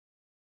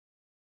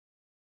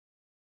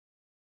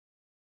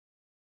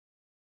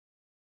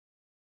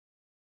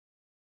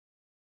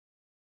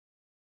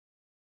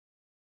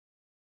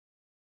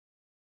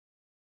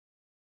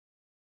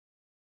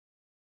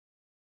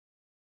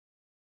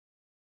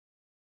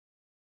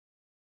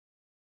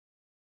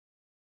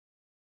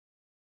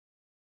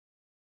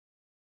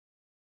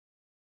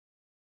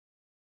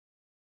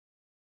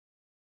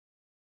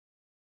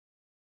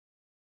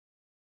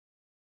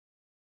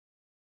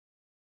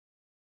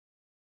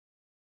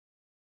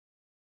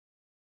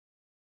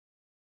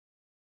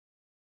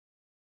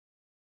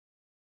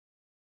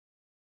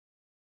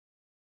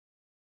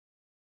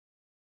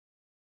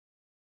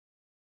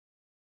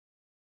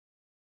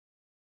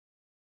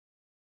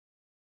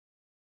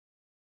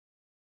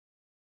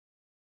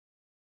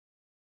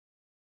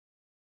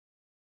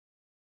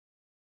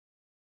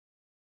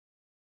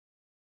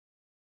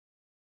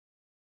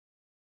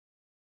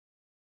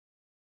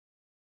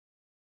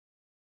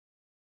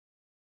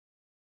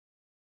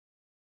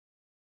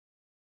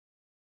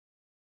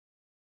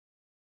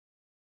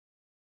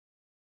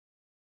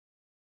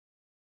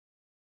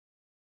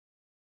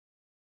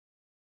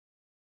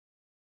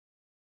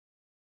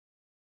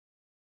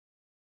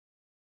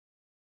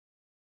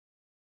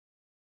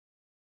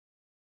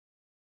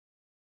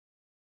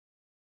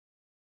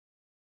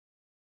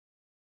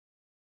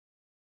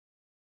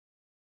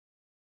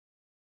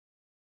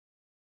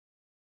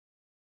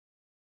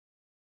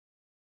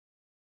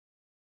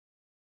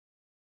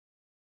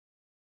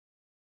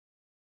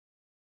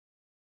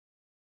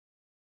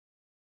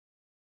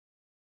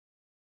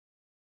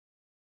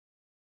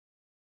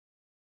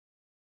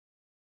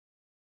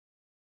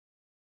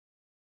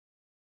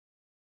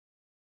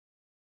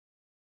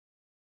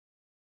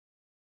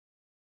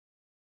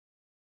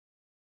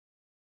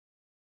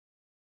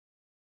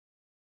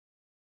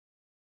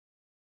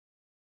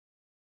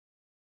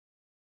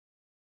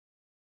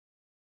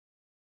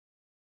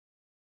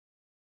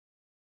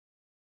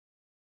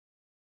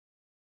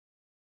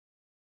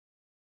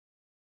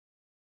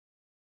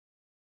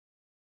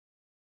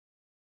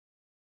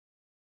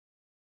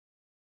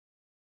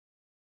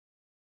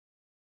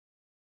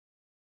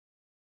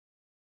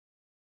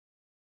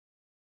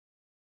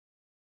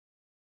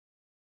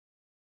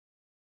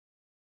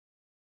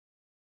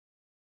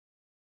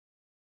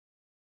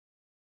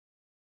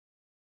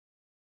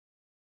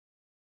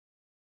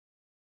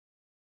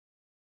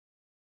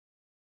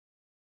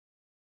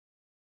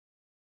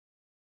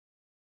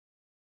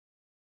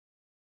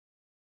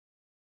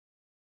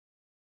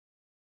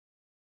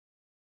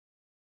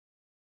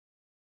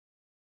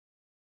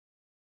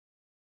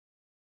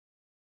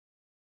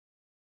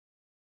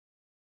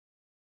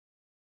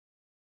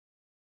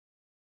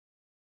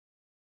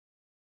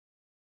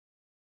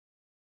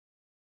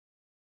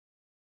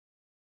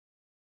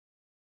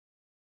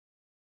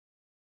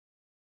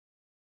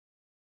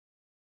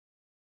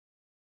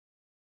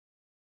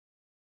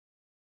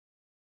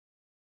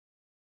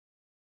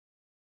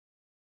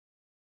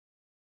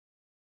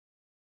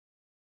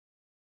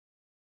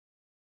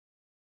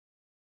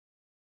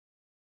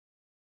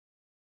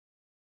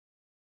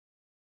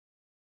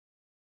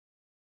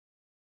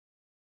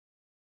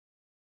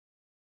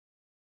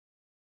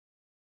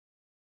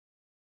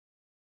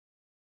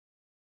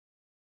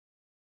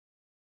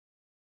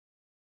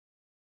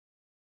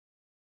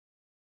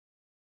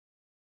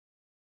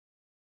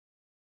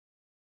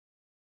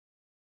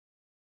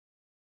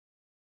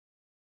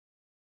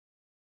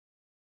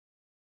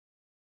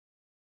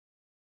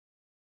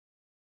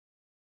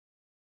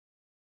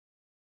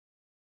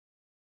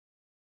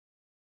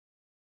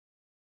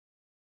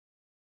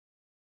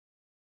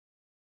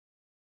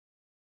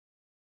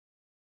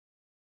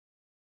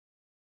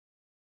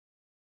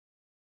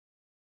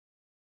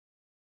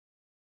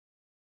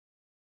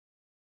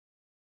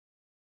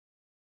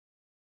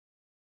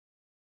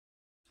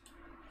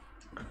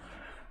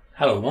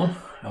Hello everyone,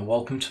 and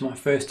welcome to my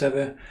first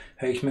ever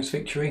HMS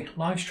Victory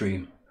live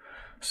stream.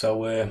 So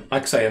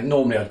like I say,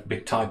 normally I'd be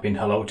typing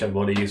hello to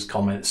everybody as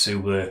comments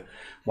while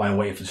I'm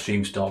waiting for the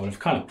stream to start, but I've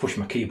kind of pushed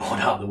my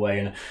keyboard out of the way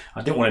and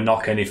I didn't want to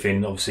knock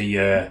anything, obviously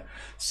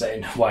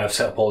saying why I've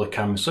set up all the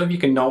cameras. So if you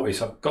can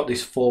notice, I've got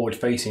this forward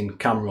facing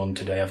camera on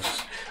today.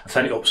 I've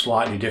set it up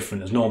slightly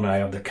different, as normally I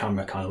have the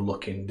camera kind of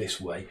looking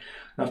this way.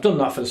 And I've done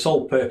that for the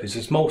sole purpose,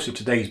 as most of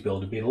today's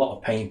build will be a lot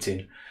of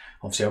painting.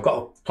 Obviously I've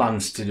got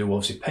plans to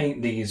do,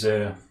 paint these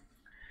little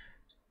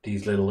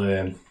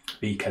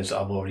beakheads that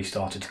I've already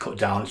started to cut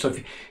down. So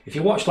if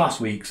you watched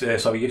last week's,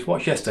 you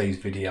watched yesterday's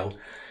video,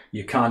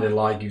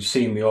 you've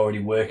seen me already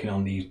working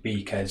on these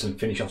beakheads and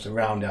finish off the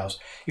roundhouse.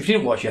 If you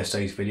didn't watch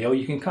yesterday's video,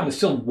 you can kind of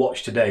still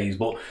watch today's,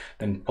 but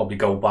then probably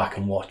go back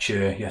and watch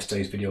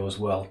yesterday's video as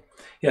well.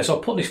 Yeah, so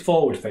I put this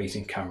forward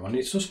facing camera on.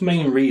 It's just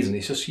main reason,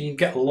 it's just you just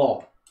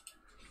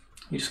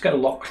get a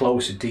lot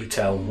closer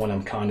detail when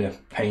I'm kind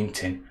of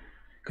painting.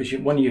 Because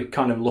when you're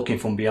kind of looking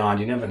from behind,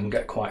 you never can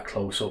get quite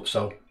close up.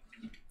 So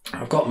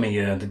I've got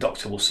me the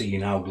Doctor Will See You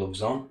Now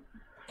gloves on.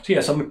 So yeah,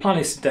 so my plan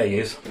is today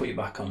is, put you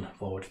back on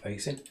forward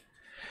facing.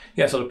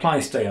 Yeah, so the plan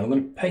is today, I'm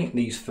going to paint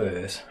these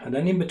first, and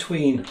then in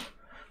between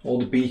all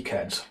the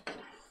beakheads,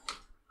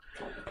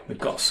 we've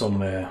got some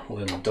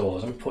little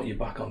doors. I'm going to put you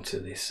back onto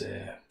this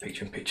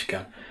picture-in-picture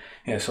cam.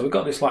 Yeah, so we've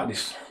got this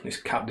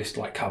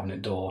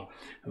cabinet door,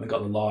 and we've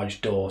got the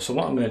large door. So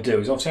what I'm going to do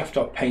is, obviously after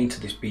I've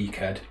painted this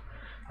beakhead,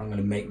 I'm going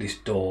to make this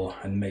door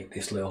and make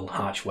this little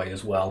hatchway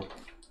as well.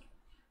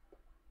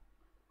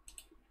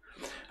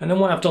 And then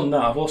when I've done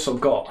that, I've also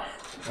got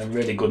a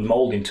really good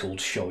moulding tool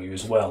to show you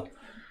as well.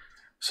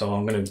 So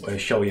I'm going to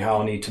show you how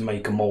I need to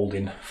make a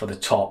moulding for the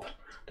top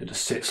that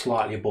just sits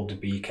slightly above the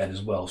beakhead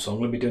as well. So I'm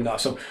going to be doing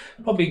that. So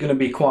probably going to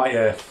be quite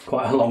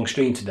a long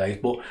stream today.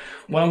 But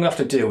what I'm going to have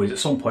to do is, at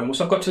some point,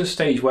 once I've got to the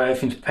stage where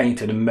everything's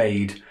painted and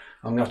made,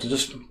 I'm going to have to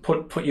just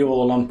put you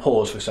all on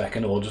pause for a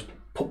second, or just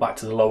put back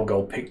to the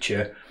logo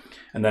picture.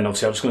 And then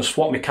obviously I'm just going to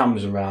swap my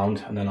cameras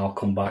around, and then I'll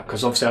come back,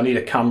 because obviously I need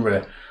a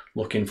camera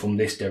looking from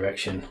this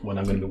direction when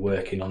I'm going to be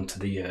working onto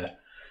the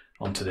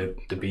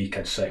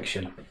beakhead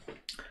section.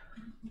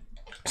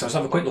 So let's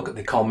have a quick look at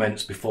the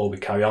comments before we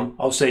carry on.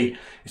 Obviously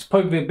it's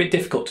probably a bit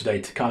difficult today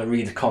to kind of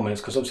read the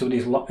comments, because obviously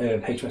with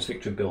these HMS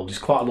Victory builds,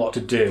 there's quite a lot to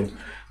do,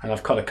 and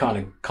I've got to kind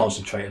of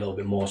concentrate a little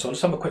bit more. So I'll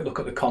just have a quick look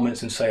at the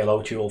comments and say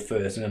hello to you all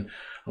first, and then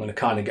I'm going to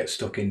kind of get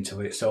stuck into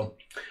it. So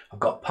I've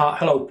got Pat,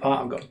 hello Pat,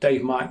 I've got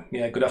Dave Mike,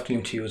 yeah, good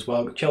afternoon to you as well.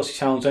 I've got Chelsea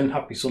Townsend,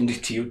 happy Sunday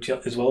to you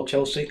as well,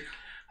 Chelsea.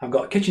 I've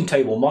got Kitchen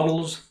Table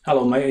Models,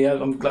 hello mate, yeah,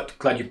 I'm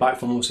glad you're back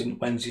from us in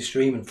Wednesday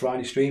stream and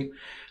Friday stream.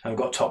 I've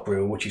got Top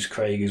Brewer, which is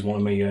Craig, who's one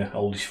of my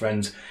oldest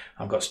friends.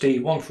 I've got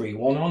Steve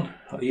 131 on,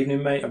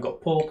 evening mate. I've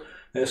got Paul,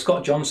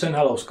 Scott Johnson,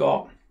 hello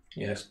Scott,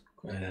 yes,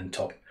 and then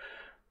Top.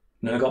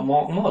 And then I've got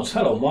Mark Mods.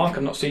 Hello Mark,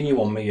 I've not seen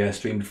you on my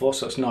stream before,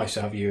 so it's nice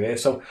to have you here.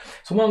 So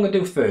what I'm going to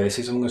do first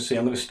is I'm going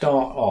to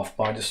start off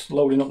by just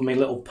loading up my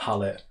little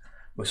palette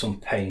with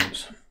some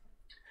paints.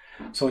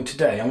 So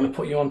today I'm going to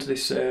put you onto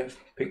this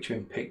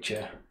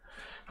picture-in-picture.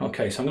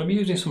 Okay, so I'm going to be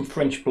using some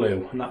French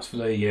blue, and that's for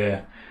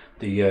the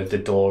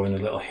door and the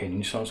little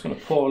hinge. So I'm just going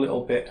to pour a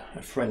little bit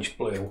of French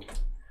blue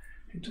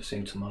just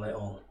into my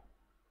little,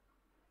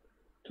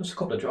 just a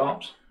couple of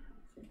drops.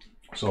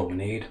 That's all we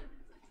need.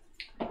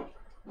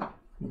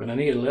 I'm going to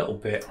need a little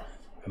bit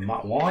of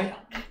matte white.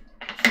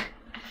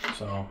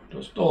 So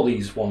just all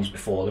these ones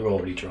before, they're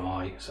already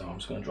dry, so I'm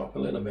just going to drop a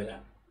little bit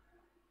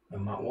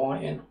of matte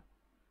white in.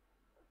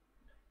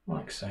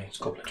 Like I say, it's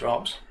a couple of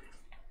drops.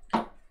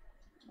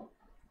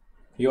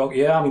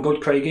 Yeah, I'm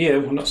good, Craig. You?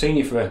 I've not seen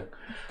you for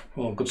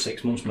a good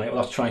 6 months, mate.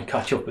 We'll have to try and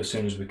catch up as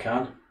soon as we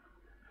can.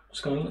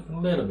 Just got a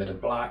little bit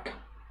of black.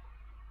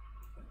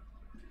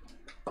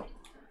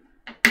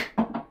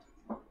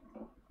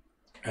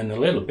 And a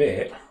little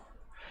bit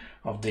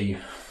of the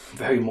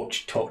very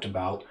much talked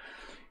about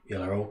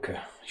yellow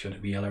ochre. Should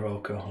it be yellow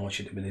ochre, or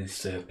should it be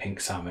this pink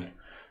salmon?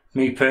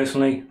 Me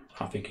personally,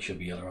 I think it should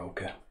be yellow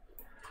ochre,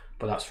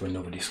 but that's for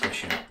another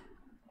discussion.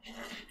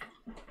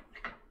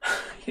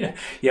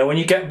 yeah. When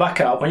you get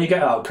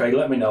out, Craig,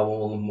 let me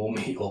know and we'll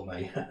meet up,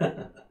 mate.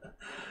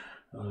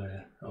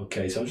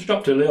 Okay, so I've just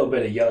dropped a little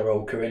bit of yellow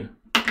ochre in,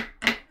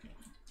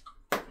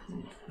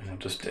 and I've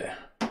just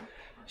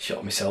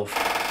shot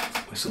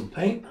myself with some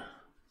paint.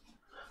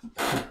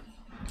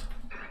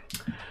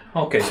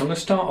 Okay, so I'm going to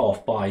start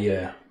off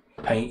by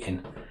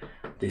painting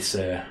this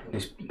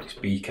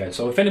beakhead.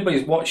 So if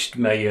anybody's watched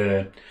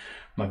my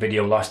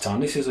video last time,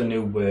 this is a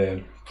new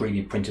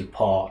 3D printed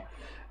part,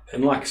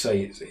 and like I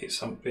say,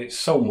 it's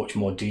so much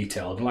more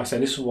detailed. And like I say,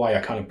 this is why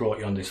I kind of brought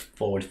you on this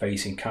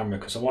forward-facing camera,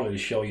 because I wanted to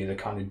show you the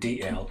kind of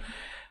detail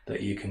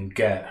that you can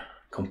get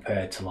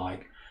compared to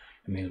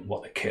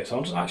what the kit. So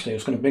I'm just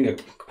going to bring a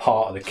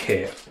part of the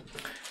kit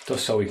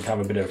just so we can have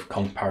a bit of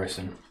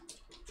comparison.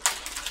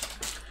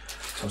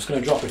 So I'm just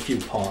going to drop a few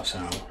parts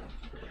out.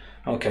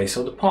 Okay,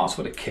 so the parts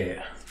for the kit,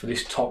 for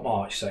this top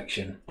arch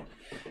section,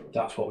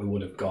 that's what we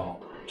would have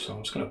got. So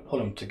I'm just going to put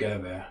them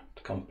together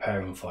to compare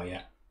them for you.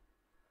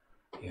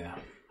 Yeah,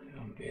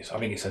 I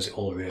think it says it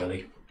all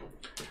really.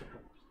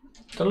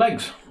 The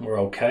legs were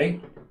okay,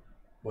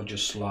 but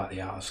just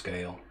slightly out of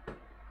scale.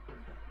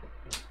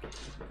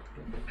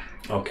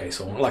 Okay,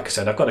 so like I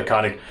said, I've got to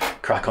kind of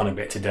crack on a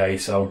bit today,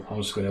 so I'm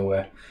just going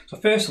to so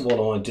first of all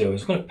I want to do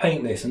is I'm going to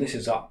paint this, and this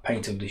is that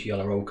paint of this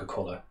yellow ochre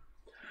colour,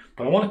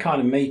 but I want to kind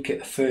of make it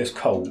the first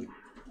coat.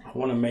 I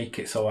want to make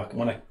it so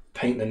when I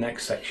paint the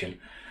next section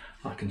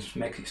I can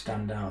make it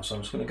stand out. So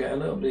I'm just going to get a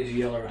little bit of this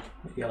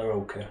yellow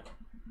ochre,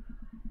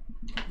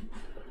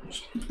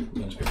 just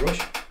use my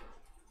brush.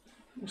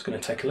 I'm just going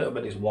to take a little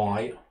bit of this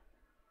white,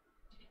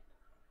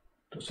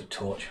 just a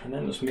touch, and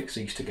then just mix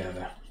these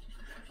together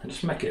and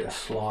just make it a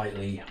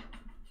slightly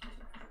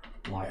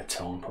lighter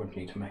tone.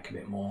 Probably need to make a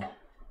bit more.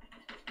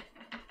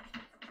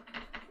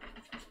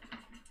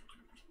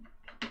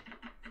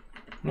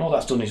 And all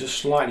that's done is just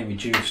slightly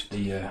reduce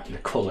the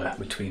colour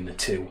between the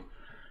two.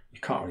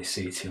 You can't really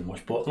see it too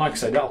much, but like I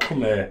said, that'll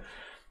come a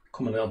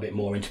little bit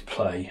more into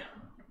play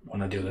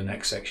when I do the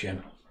next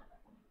section.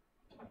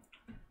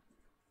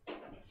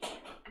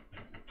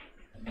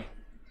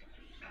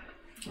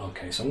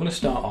 Okay, so I'm going to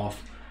start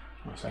off.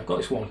 So I've got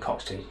this one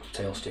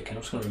cocktail stick, and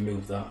I'm just going to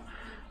remove that.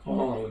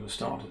 All I'm going to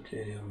start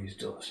to do is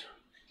just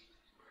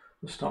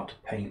start to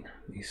paint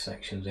these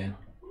sections in.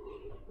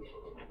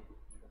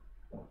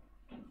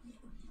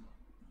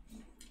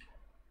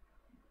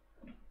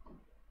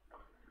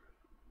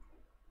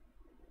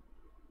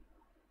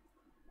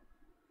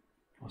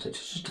 So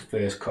it's just the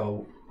first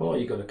coat, but all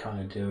you got to kind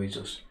of do is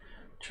just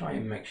try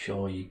and make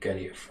sure you get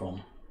it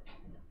from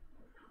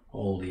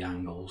all the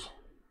angles.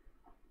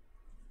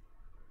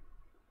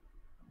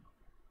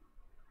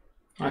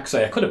 Like I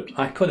say, I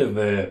could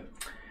have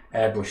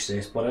airbrushed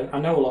this, but I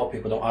know a lot of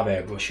people don't have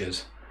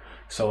airbrushes,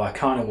 so I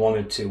kind of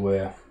wanted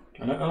to.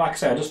 And like I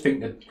say, I just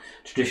think that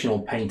traditional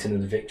painting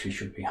of the Victory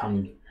should be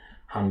hand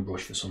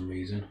brushed for some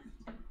reason.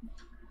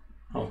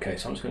 Okay,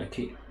 so I'm just going to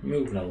keep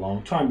moving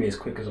along, try and be as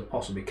quick as I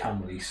possibly can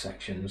with these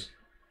sections.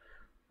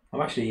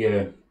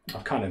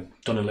 I've kind of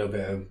done a little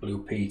bit of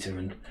Blue Peter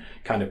and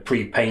kind of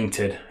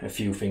pre-painted a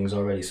few things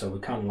already, so we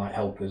kind of like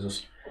help us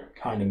just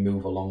kind of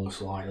move along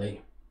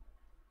slightly.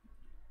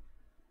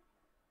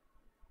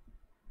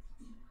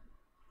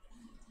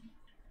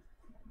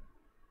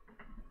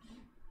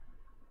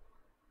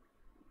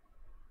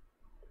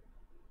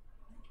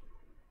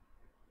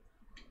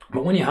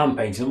 But when you're hand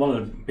painting, one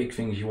of the big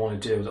things you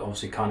want to do that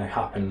obviously kind of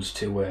happens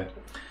to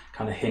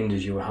kind of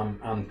hinders your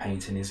hand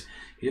painting is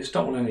you just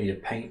don't want any of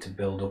the paint to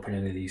build up in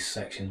any of these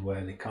sections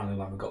where they kind of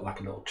like we've got like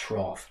a little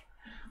trough.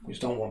 We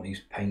just don't want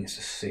these paints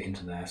to sit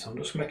into there. So I'm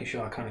just making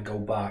sure I kind of go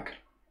back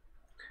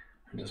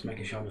and just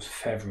making sure I'm just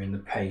feathering the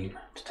paint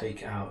to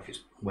take it out if it's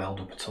welled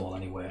up at all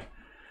anywhere.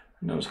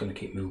 And I'm just going to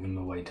keep moving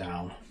my way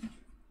down.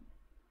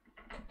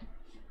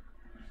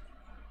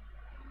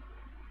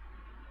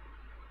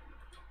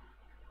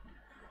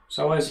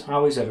 So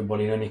how is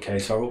everybody in any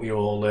case? I hope you're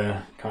all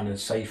kind of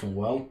safe and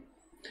well.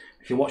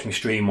 If you watch me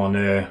stream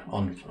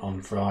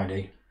on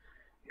Friday,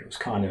 it was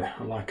kind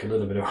of like a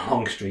little bit of a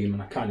long stream,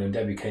 and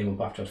Debbie came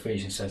up after I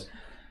finished and says,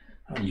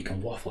 "Oh, you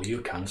can waffle,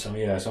 you can." So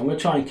yeah, so I'm going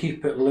to try and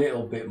keep it a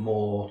little bit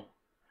more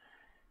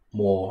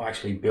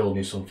actually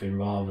building something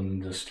rather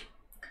than just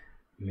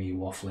me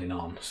waffling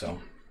on. So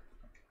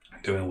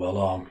doing well.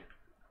 I'm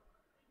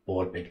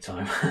bored big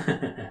time.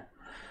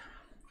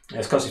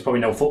 It's because there's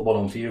probably no football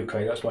on for you,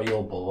 Craig. That's why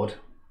you're bored.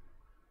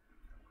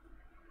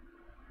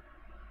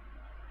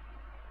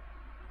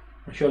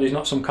 I'm sure there's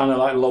not some kind of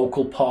like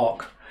local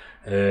park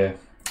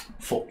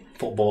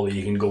football that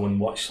you can go and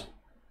watch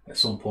at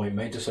some point,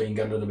 mate, just so you can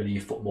get a little bit of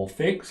your football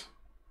fix.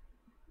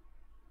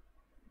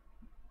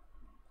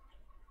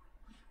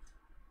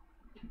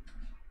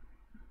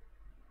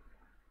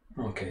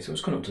 Okay, so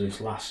it's coming up to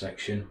this last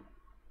section.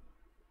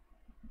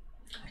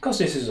 Because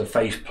this is a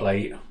face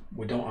plate,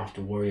 we don't have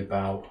to worry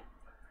about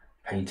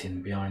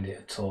painting behind it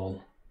at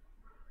all.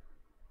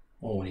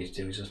 All we need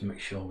to do is just make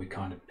sure we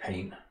kind of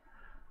paint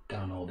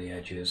down all the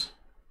edges.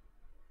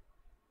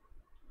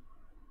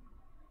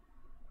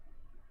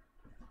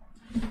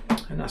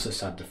 And that's just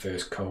had the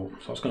first coat.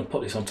 So I was going to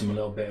put this onto my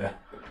little bit of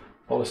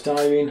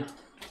polystyrene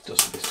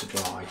just for this to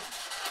dry.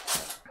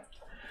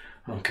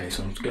 Okay,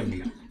 so I'm just going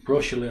to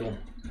brush a little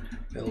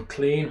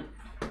clean.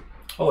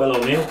 Oh,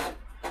 hello Neil.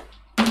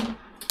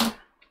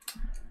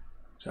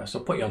 So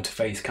I'll put you onto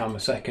face cam a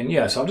second.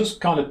 Yeah, so I've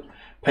just kind of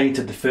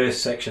painted the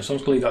first section, so I'm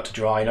just going to leave that to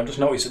dry. And I've just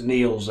noticed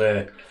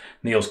that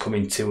Neil's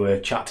coming to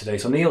chat today.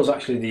 So Neil's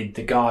actually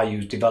the guy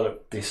who's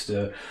developed this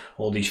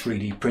all these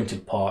 3D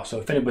printed parts.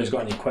 So if anybody's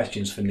got any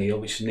questions for Neil,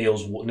 which is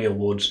Neil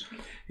Woods,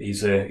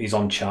 he's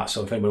on chat.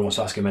 So if anybody wants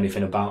to ask him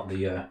anything about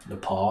the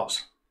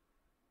parts.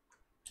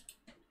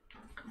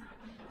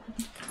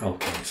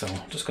 Okay, so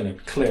I'm just going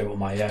to clear up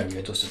my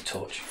area just a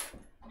touch.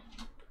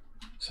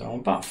 So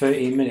I'm about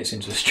 13 minutes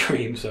into the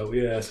stream, so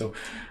yeah, so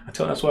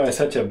that's why I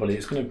said to everybody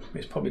it's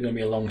probably going to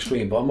be a long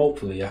stream, but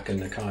hopefully I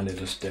can kind of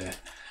just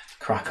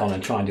crack on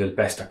and try and do the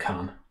best I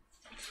can.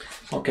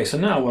 Okay, so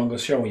now what I'm going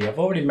to show you, I've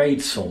already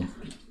made some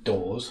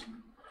doors.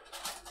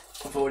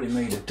 I've already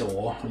made a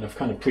door and I've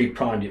kind of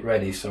pre-primed it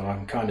ready, so I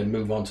can kind of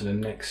move on to the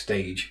next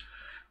stage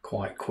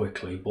quite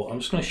quickly, but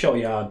I'm just going to show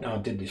you how I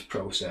did this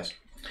process.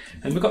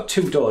 And we've got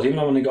 2 doors, even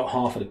though I've only got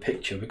half of the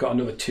picture, we've got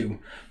another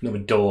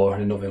door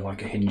and another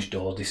like a hinge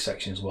door, this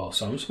section as well.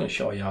 So I'm just going to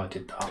show you how I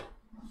did that.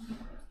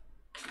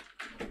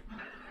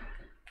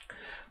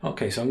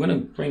 Okay, so I'm going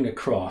to bring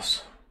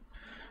across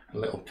a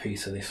little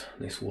piece of this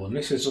wood. And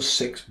this is just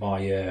 6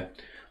 by,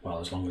 well,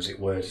 as long as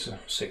it works, it's a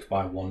 6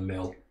 by 1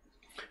 mil.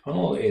 And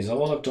all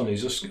I've done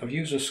is I've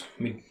used this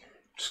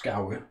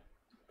scour.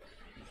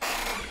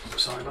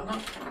 Sorry about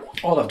that.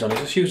 All I've done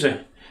is just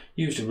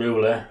used a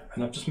ruler,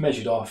 and I've just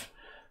measured off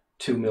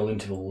 2 mil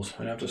intervals,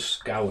 and I've just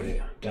scoured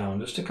it down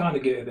just to kind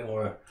of give it a bit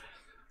more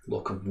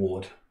look of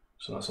wood.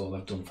 So that's all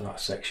I've done for that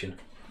section.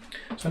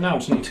 So now I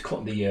just need to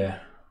cut the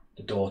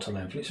door to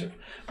length. I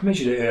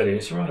measured it earlier,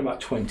 it's around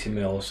about 20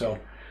 mil. So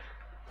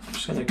I'm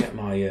just going to get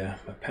my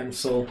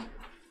pencil.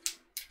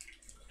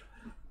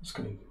 Just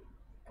going to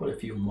put a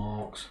few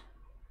marks.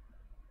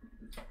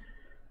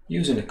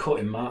 Using a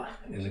cutting mat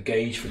is a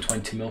gauge for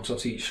 20 mil, so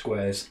each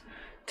square is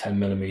 10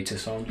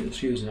 millimeters. So I'm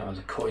just using that as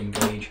a cutting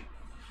gauge.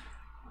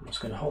 I'm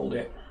just going to hold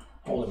it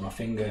with my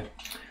finger.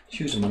 Just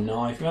using my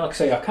knife. Like I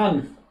say, I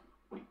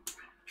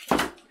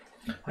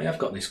have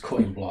got this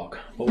cutting block,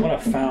 but what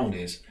I've found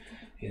is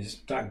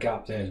that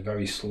gap there is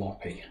very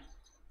sloppy.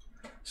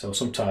 So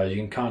sometimes you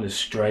can kind of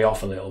stray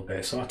off a little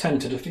bit. So I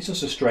tend to, if it's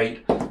just a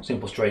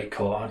simple straight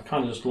cut, I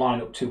kind of just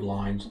line up 2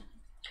 lines,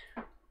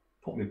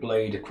 put my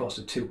blade across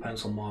the 2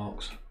 pencil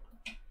marks,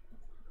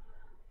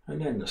 and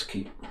then just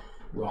keep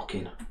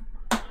rocking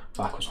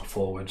backwards and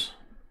forwards.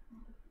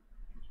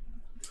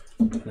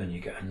 And then you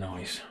get a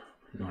nice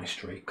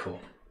straight cut.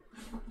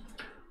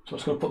 So I'm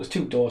just going to put the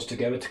 2 doors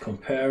together to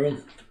compare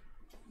them.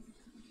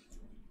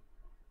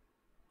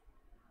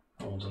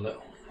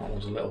 That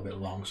one's a little bit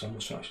long, so I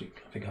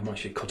think I'm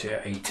actually cut it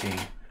at 18.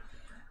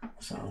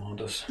 So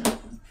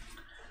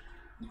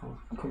I'll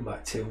come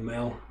back 2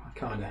 mil. I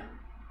kind of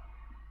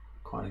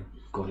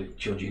good at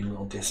judging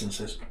little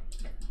distances.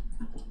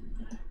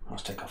 I'll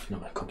just take off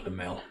another couple of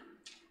mil.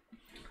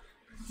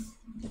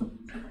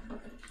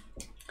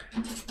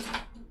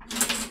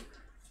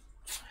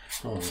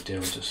 All we do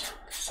is just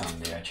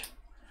sand the edge.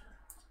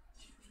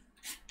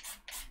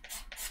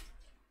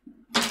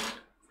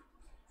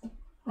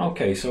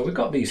 Okay, so we've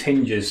got these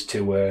hinges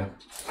to I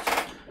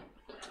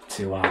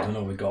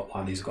know we've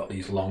got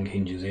these long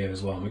hinges here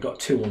as well. And we've got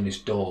 2 on this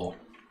door,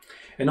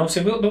 and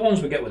obviously the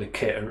ones we get with the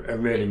kit are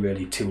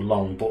really too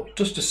long. But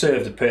just to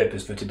serve the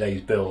purpose for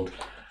today's build,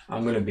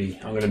 I'm going to be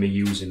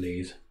using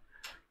these.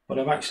 But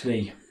I've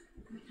actually,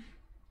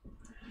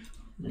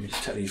 let me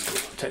just take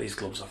these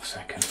gloves off a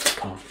second. I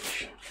can't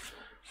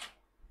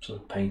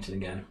sort of paint it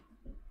again.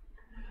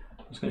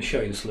 I'm just going to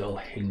show you this little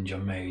hinge I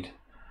made.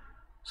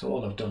 So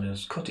all I've done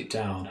is cut it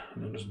down,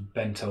 and I've just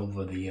bent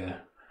over the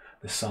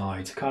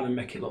sides to kind of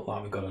make it look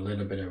like we've got a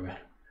little bit of a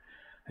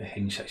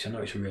hinge section. I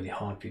know it's really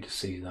hard for you to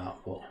see that,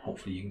 but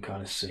hopefully you can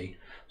kind of see.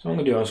 So what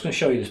I'm going to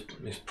show you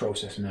this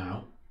process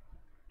now.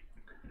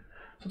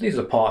 So these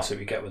are the parts that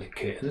we get with the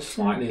kit, and they're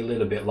slightly a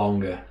little bit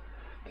longer,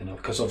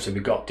 because obviously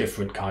we've got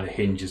different kind of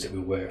hinges that we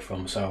work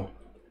from. So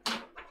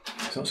I'm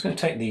just going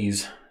to take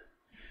these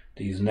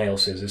nail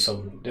scissors.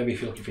 So Debbie,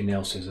 if you're looking for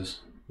nail scissors,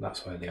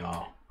 that's where they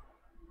are.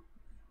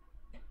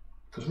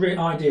 Because really,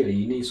 ideally,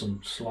 you need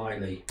some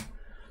slightly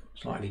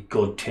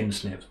good tin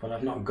snips, but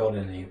I've not got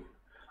any.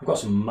 I've got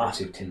some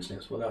massive tin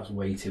snips, but that's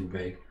way too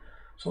big.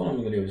 So what I'm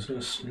going to do is I'm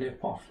going to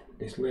snip off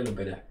this little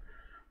bit of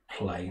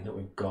play that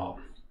we've got.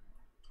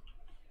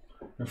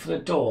 And for the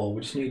door,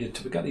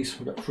 we've got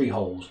 3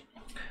 holes.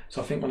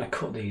 So I think when I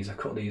cut these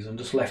and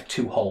just left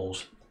 2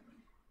 holes.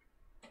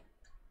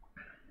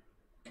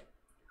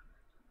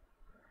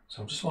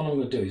 So what I'm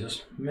going to do is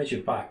just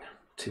measure back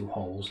 2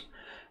 holes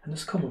and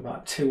just come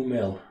about 2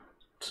 mil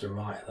to the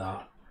right of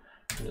that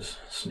and just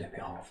snip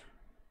it off.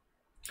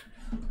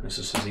 And it's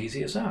just as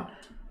easy as that.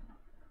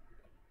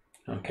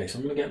 Okay, so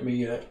I'm going to get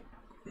me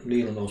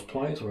needle and nose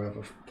pliers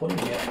wherever I've put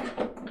them yet.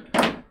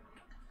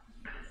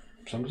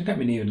 So I'm going to get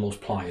my needle and nose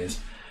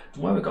pliers,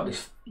 and where we've got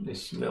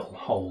this little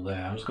hole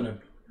there, I'm just going to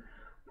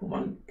put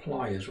my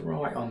pliers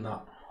right on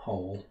that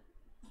hole,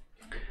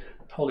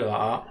 hold it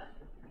like that,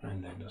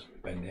 and then just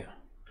bend it.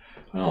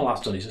 And all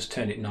that's done is just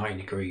turn it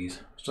 90 degrees.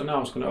 So now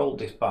I'm just going to hold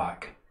this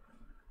back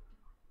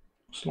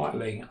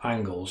slightly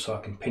angled so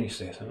I can pinch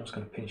this, and I'm just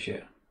going to pinch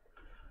it,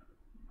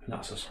 and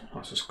that's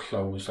just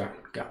close that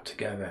gap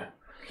together.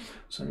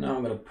 So now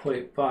I'm going to put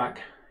it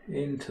back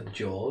into the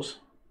jaws,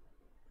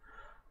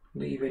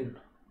 leaving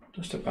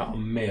just about a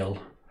mil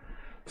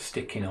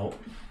sticking up.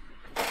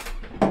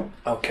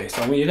 Okay,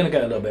 so you're going to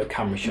get a little bit of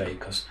camera shake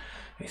because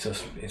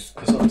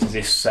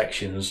this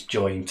section's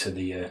joined to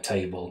the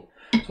table.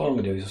 So what I'm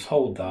going to do is just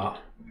hold that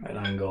at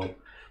an angle,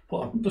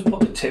 just put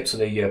the tips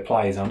of the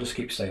pliers down, just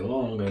keep stable.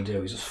 All I'm going to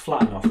do is just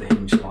flatten off the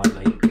hinge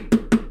slightly.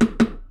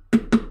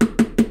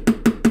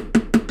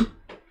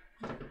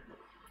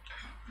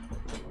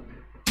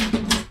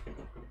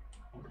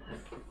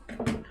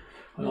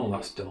 And all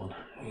that's done,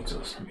 you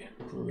just let me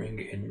bring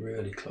it in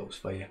really close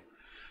for you.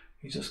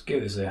 You just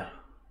give us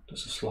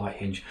just a slight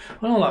hinge.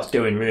 And all that's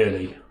doing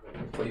really,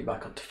 put it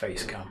back onto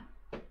face cam.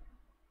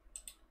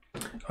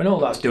 And all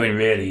that's doing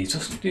really is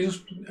just you know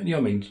what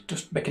I mean,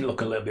 just making it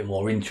look a little bit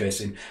more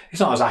interesting.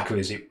 It's not as accurate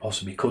as it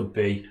possibly could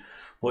be,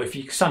 but if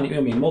you stand, you know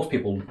what I mean, most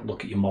people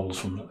look at your models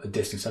from a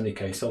distance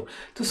anyway. So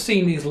just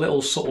seeing these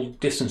little subtle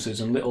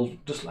distances and little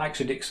just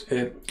extra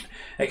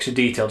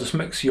detail just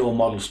makes your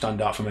model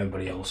stand out from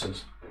everybody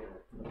else's.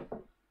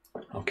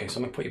 Okay, so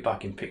I'm gonna put you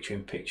back in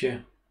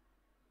picture.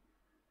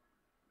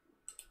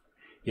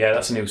 Yeah,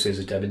 that's a new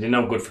scissors, David. They're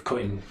no good for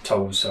cutting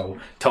toes, so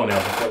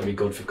toenails are probably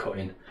good for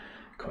cutting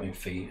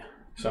feet.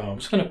 So I'm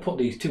just going to put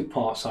these two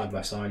parts side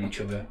by side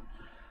each other.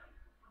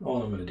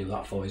 All I'm going to do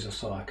that for is just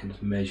so I can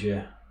just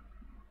measure.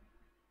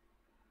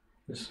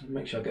 Just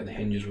make sure I get the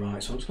hinges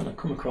right. So I'm just going to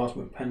come across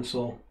with a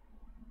pencil.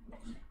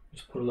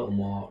 Just put a little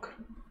mark,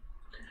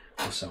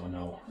 just so I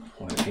know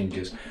where it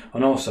hinges.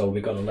 And also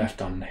we've got a left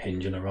hand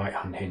hinge and a right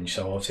hand hinge.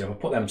 So obviously if I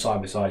put them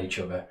side by side each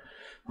other,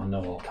 I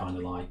know I'll kind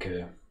of like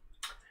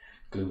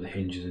glue the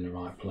hinges in the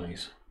right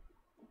place.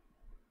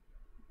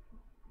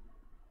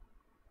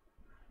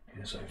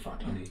 Yeah, so in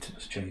fact I need to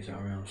just change that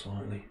around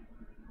slightly.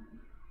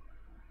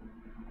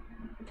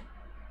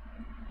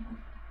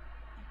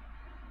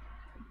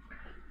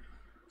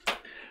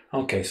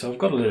 Okay, so I've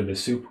got a little bit of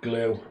super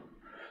glue.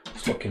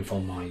 Just looking for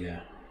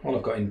my, what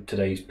I've got in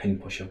today's pin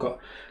push, I've got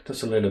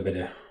just a little bit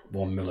of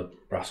 1mm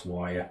brass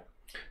wire,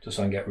 just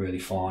so I can get really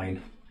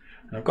fine.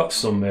 And I've got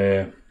some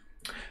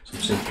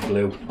super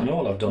glue, and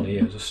all I've done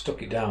here is just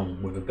stuck it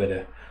down with a bit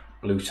of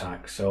blue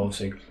tack. So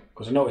obviously,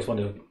 because I noticed when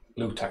the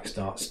blue tack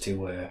starts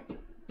to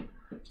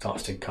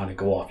kind of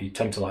go off, you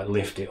tend to like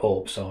lift it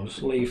up. So I'll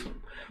just leave a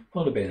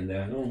little bit in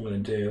there, and all I'm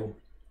going to do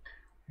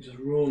is just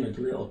run a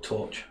little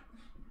touch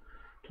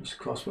just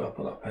across where I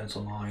put that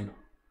pencil line,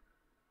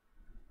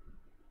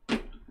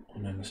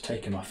 and then just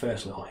taking my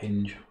first little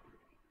hinge,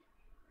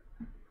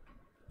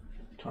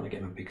 trying to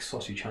get my big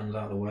sausage hands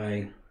out of the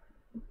way.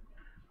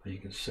 As you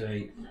can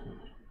see,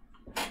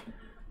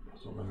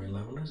 it's not very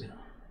level, is it?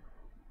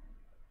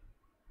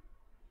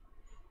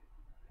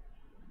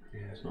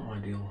 Yeah, it's not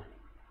ideal.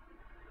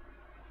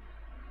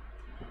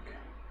 Okay.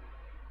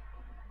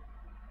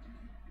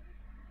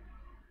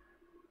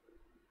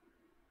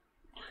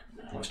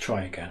 Let's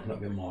try again. A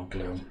little bit more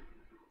glue.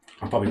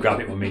 I'll probably grab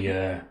it with me.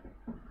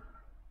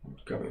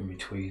 Grab it with my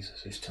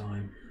tweezers this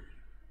time.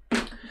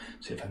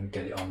 See if I can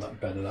get it on that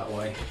better that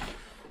way.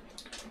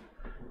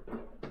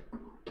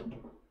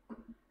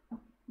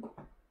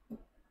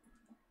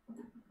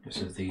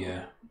 This is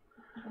the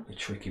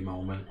tricky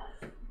moment.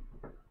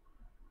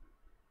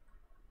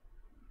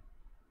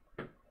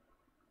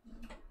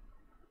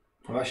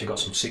 I've actually got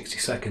some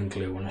 60-second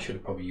glue, and I should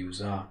have probably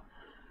used that.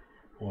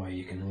 Or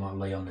you can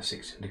lay on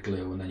the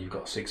glue, and then you've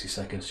got 60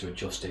 seconds to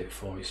adjust it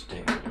before it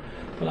sticks.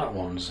 But that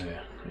one's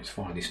it's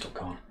finally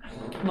stuck on.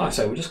 And like I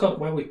say, we just got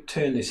where we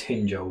turn this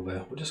hinge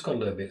over. We just got a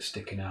little bit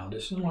sticking out.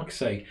 This is, like I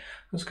say,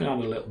 just going to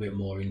add a little bit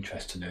more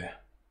interest to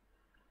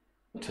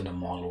the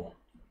model.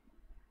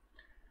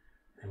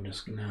 And we're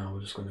just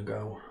going to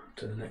go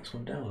to the next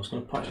one down. I'm just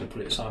going to actually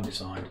put it side by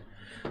side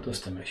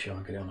just to make sure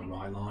I get it on the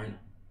right line.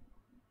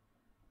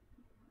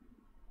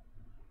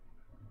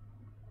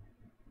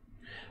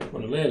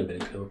 Put a little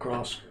bit of glue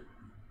across.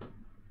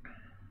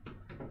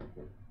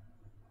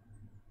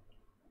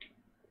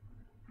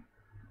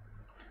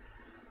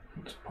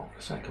 Let's pop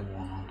the second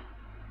one on.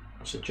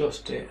 Let's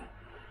adjust it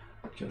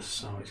just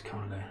so it's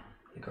kind of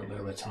got a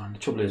little bit of time. The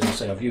trouble is, I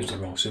say I've used the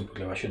wrong super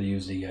glue. I should have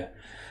used the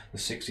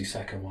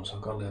 60-second one, so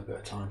I've got a little bit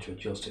of time to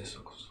adjust it. So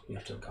you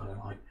have to kind of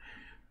like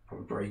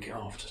probably break it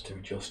off just to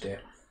adjust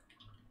it.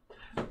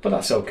 But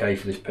that's okay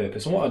for this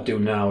purpose. And what I do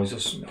now is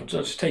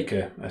just take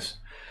a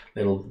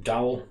little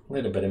dowel, a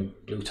little bit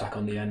of blue tack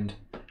on the end,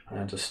 and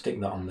I just stick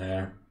that on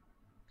there.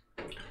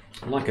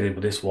 And like I did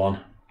with this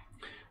one,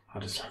 I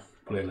just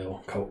put a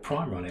little coat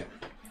primer on it.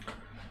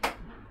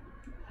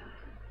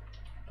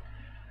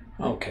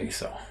 Okay,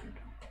 so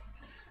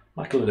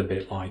like a little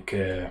bit like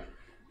yeah,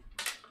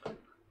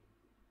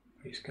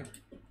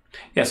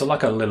 so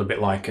like a little bit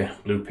like a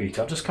Blue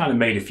Peter. I've just kind of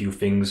made a few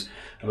things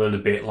a little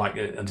bit like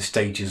the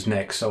stages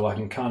next, so I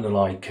can kind of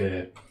like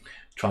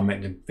try and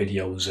make the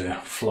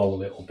videos flow a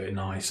little bit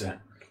nicer.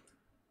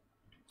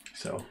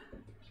 So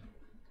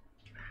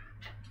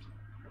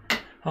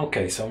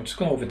okay, so I'm just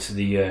going over to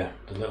the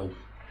little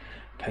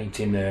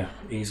painting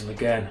easel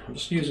again. I'm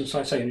just using, like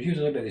I say, I'm using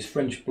a little bit of this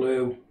French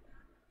blue,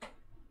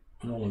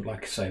 and all,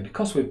 like I say,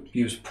 because we've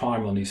used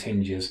primer on these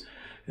hinges,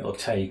 it'll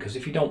take, because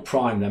if you don't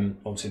prime them,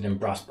 obviously them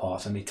brass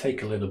parts, and they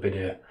take a little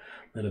bit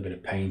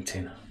of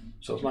painting.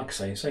 So like I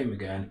say, same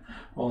again.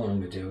 All I'm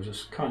going to do is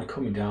just kind of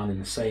coming down in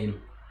the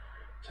same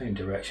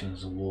direction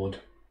as the wood.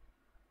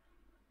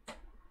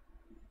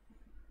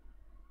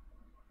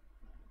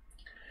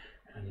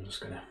 And I'm just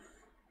going to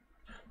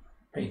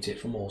paint it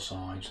from all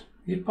sides.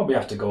 You'd probably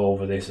have to go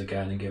over this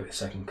again and give it a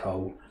second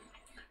coat,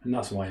 and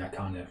that's why I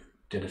kind of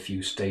did a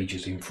few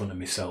stages in front of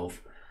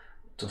myself,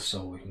 just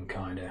so we can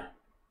kind of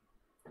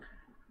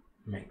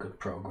make good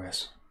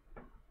progress.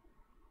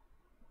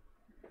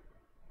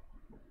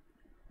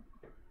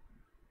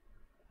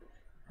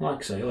 Like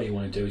I say, all you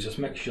want to do is just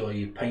make sure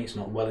your paint's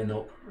not welling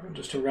up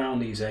just around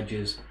these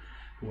edges,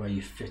 where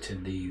you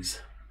fitted these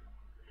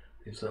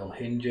little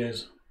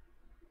hinges.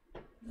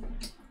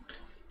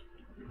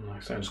 Like I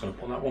said, I'm just going to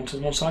put that one to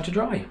one side to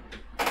dry.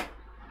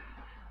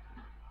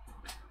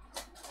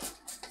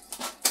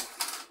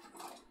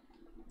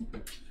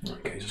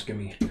 Okay, just give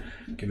me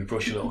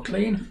brush a little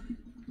clean.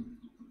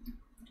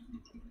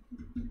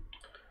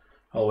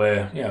 Oh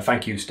yeah,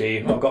 thank you,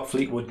 Steve. I've got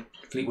Fleetwood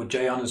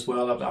J on as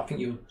well. I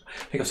think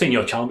I've seen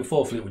your channel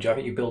before, Fleetwood J. I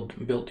think you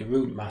built the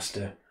Root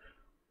Master.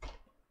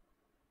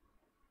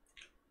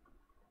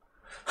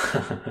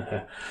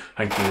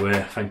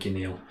 Thank you,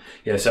 Neil.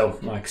 Yeah, so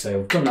like I say,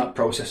 I've done that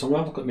process. I've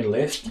got my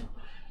list.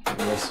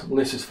 The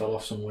list has fell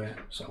off somewhere,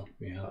 so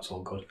yeah, that's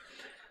all good.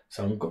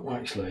 So I'm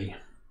actually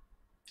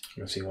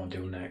let's see what I'm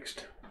doing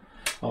next.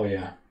 Oh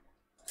yeah.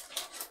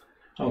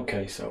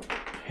 Okay, so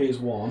here's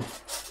one.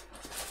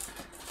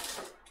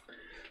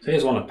 So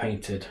here's one I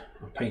painted.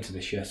 I painted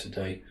this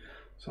yesterday,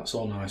 so that's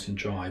all nice and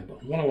dry.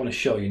 But what I want to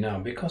show you now,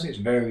 because it's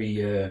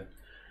very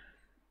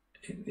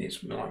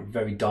it's like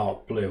very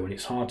dark blue and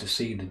it's hard to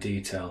see the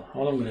detail,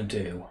 all I'm going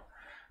to do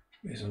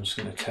is I'm just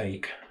going to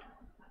take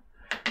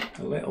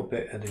a little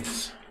bit of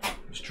this,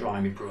 just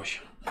dry my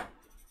brush.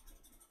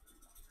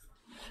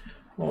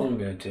 All I'm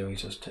going to do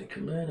is just take a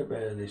little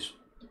bit of this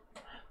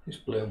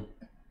blue,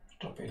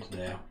 drop it into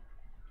there.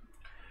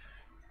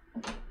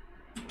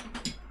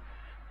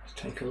 Just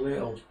take a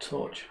little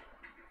touch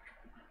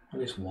of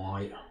this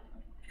white,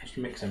 just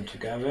mix them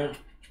together.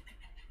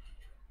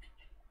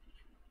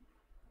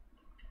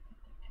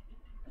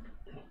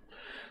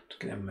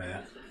 Get them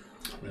a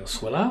little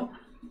swill out.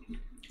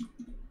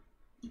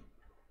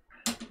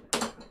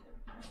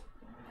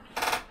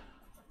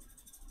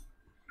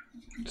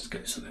 Just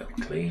get this a little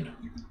clean.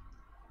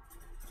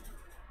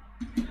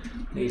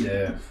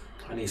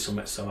 I need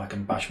something so I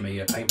can bash my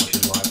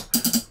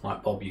paintbrushes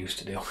like Bob used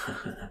to do.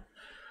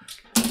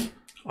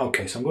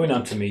 Okay, so I'm going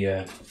on to me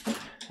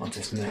onto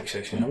this next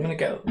section. I'm going to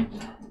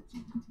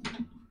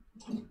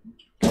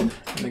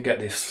get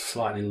this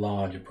slightly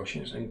larger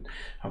brushes, and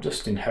I've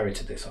just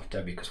inherited this off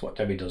Debbie, because what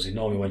Debbie does is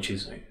normally when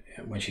she's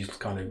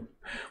kind of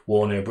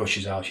worn her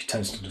brushes out, she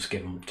tends to just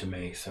give them to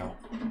me. So,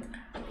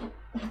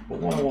 but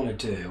what I want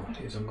to do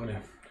is I'm going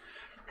to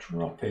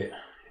drop it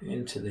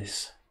into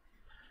this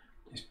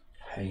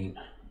paint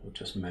we've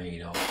just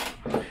made of,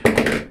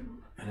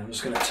 and I'm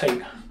just going to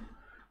take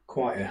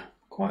quite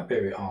a bit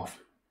of it off.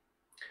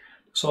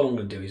 So all I'm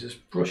going to do is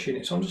just brushing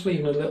it. So I'm just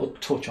leaving a little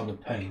touch on the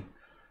paint.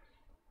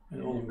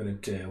 And all I'm going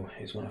to do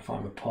is, when I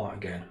find my part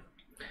again,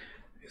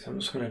 is I'm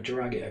just going to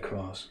drag it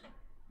across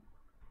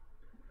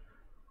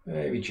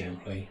very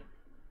gently.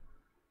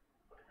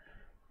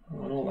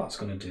 And all that's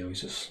going to do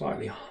is just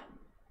slightly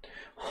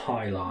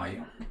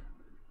highlight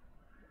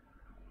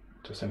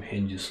just them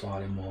hinges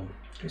slightly more.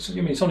 It's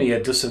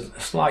only just a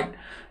slight,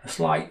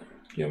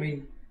 you know what I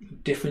mean,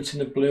 difference in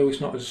the blue. It's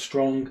not as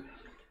strong.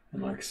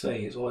 And like I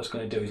say, all it's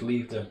going to do is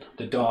leave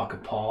the darker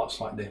parts,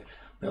 like the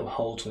little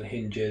holes for the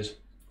hinges.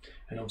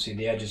 And obviously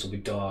the edges will be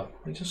dark.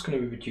 It's just going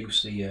to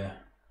reduce the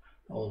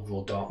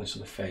overall darkness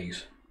of the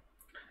face.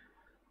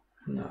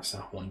 And that's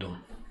that one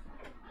done.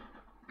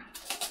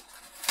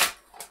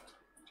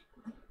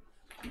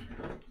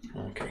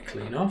 Okay,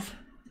 clean off.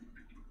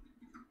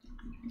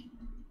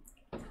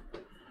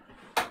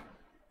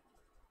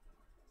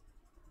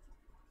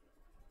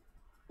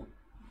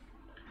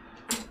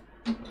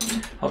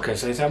 Okay,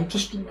 so I'm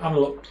just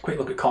having a quick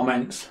look at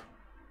comments.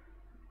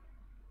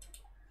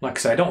 Like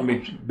I say, I don't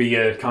want to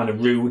be kind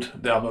of rude.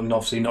 I'm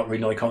obviously not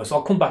reading all the comments.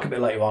 I'll come back a bit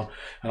later on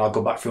and I'll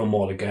go back through them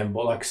all again.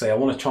 But like I say, I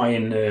want to try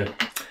and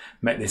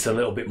make this a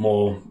little bit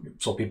more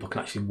so people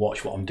can actually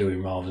watch what I'm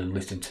doing rather than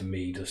listening to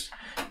me just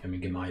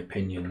give my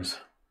opinions.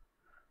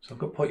 So I'm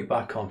going to put you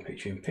back on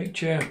picture in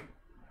picture.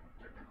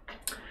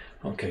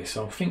 Okay,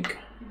 so I think,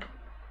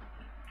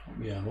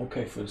 yeah, I'm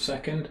okay for a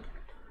second.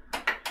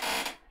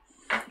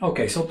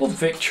 Okay, so above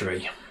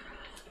Victory,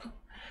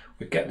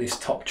 we get this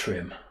top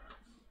trim.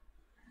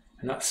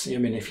 And that's, if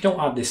you don't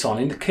add this on,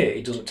 in the kit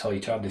it doesn't tell you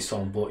to add this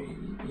on, but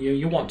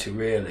you want to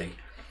really.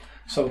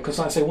 So, because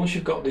like I say, once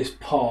you've got this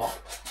part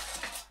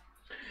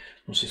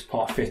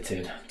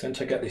fitted, then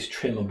to get this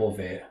trim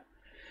above it,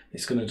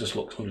 it's going to just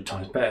look 100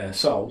 times better.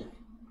 So,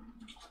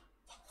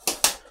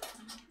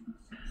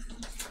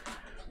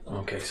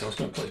 okay, so I was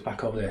going to put it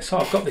back over there. So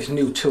I've got this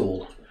new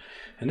tool,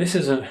 and this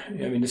is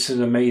this is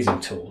an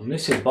amazing tool, and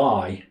this is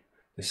by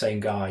the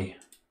same guy.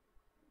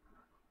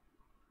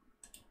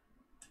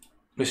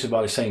 This is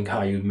by the same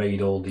guy who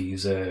made all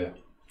these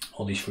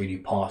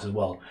 3D parts as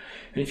well.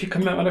 And if you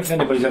can remember, I don't know if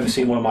anybody's ever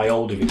seen one of my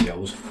older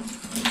videos.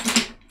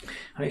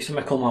 I used to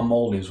make all my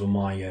mouldings with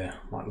my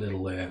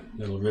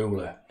little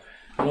ruler,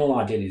 and all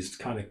I did is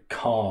kind of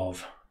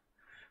carve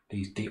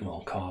these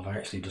I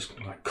actually just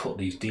cut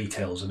these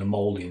details of the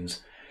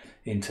mouldings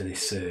into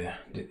this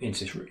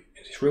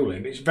ruler.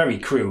 It's very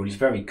crude. It's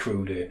very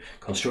crude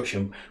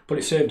construction, but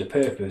it served a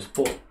purpose.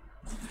 But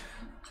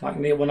like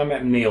Neil, when I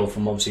met Neil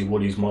from obviously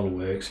Woody's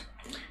Modelworks,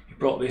 he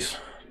brought this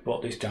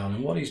down,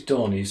 and what he's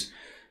done is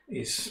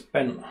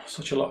spent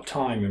such a lot of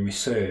time in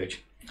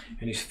research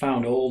and he's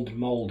found all the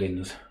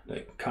mouldings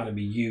that can kind of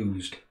be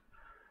used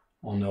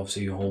on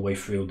obviously the whole way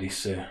through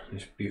this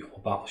this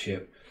beautiful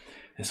battleship.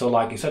 And so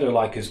like instead of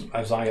like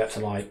as I had to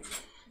like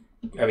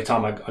every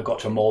time I got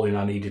to a moulding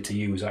I needed to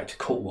use, I had to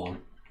cut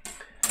one.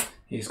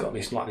 He's got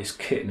this like this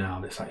kit now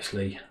that's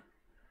actually,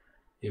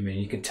 I mean,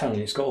 you can tell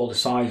it's got all the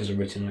sizes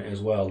written on it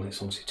as well.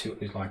 It's obviously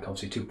it's like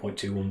obviously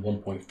 2.2 and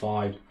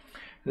 1.5, and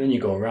then you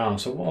go around.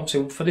 So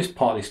obviously for this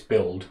part of this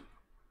build,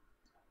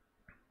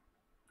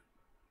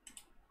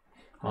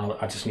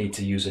 I just need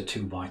to use a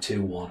 2x2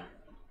 one.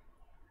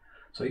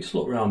 So you just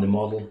look around the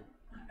model.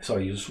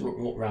 Sorry, you just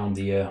look around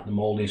the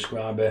moulding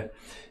scriber,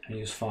 and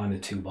you just find the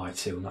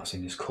 2x2, and that's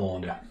in this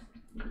corner.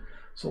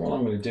 So what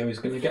I'm going to do is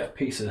going to get a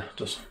piece of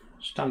just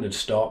standard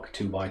stock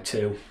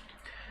 2x2.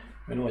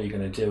 And what you're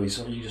going to do is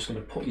you're just going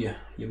to put your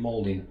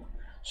moulding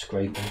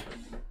scraper.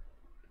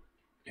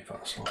 In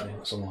fact,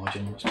 that's a large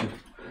one. That's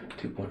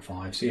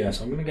 2.5. So yeah,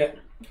 so I'm going to get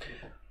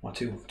my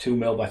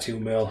 2mm by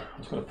 2mm. I'm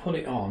just going to put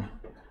it on.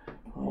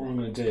 What I'm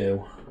going to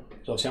do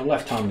is obviously I'm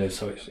left-handed,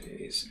 so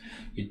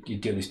you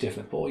do this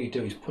different. But what you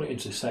do is put it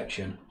into the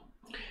section,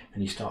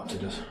 and you start to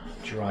just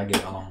drag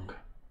it along,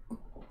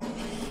 and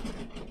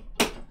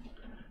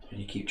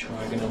you keep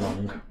dragging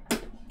along.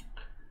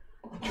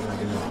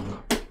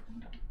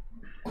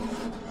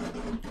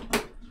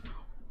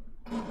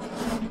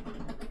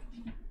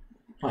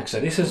 Like I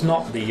said, this is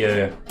not the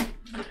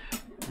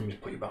let me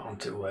put you back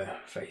onto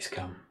face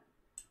cam.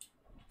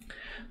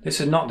 This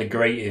is not the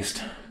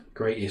greatest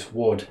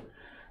wood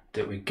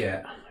that we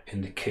get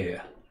in the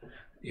kit.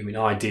 I mean,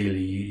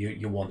 ideally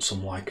you want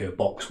some like a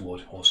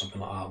boxwood or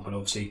something like that, but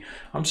obviously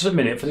I'm just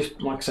admitting for this,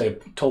 like I say,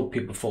 I've told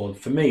people before,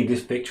 for me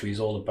this Victory is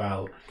all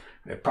about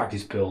a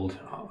practice build.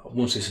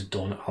 Once this is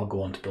done, I'll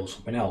go on to build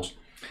something else.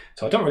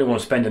 So I don't really want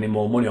to spend any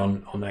more money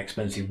on the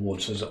expensive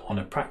wood, so on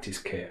a practice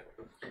kit.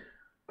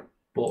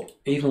 But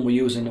even we're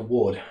using the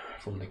wood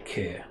from the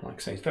kit, like I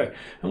say, it's very,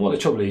 and what the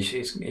trouble is,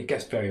 it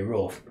gets very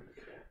rough.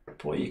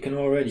 But you can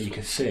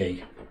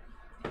see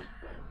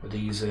with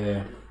these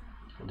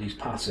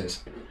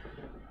passes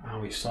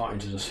how it's starting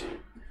to just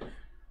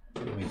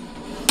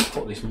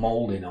put this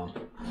moulding on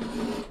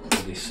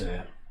to this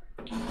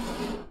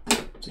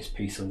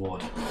piece of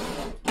wood.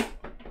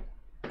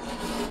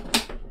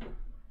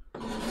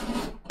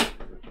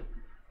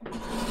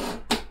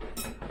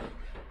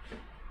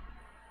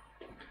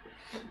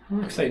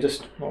 Like I say,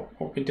 just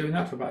we've been doing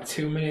that for about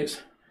 2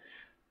 minutes,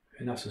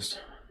 and that's just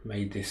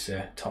made this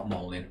top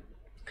moulding.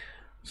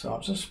 So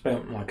I've just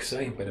spent, like I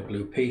say, a bit of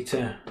blue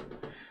peter.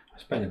 I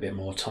spent a bit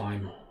more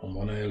time on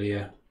one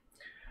earlier.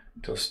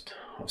 Just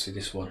obviously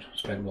this one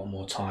spent a lot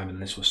more time,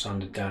 and this was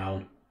sanded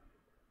down,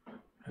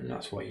 and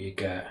that's what you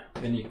get.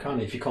 Then you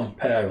kind of, if you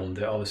compare on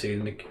the obviously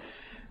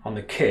on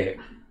the kit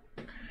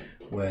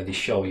where they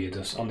show you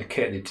just on the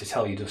kit, they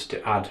tell you just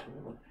to add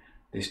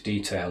this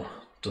detail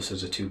just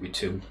as a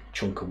 2x2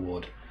 chunk of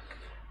wood.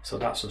 So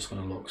that's just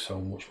going to look so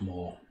much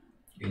more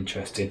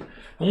interesting.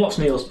 And what's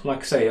Neil's, like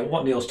I say,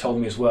 what Neil's told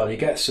me as well, he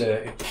gets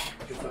if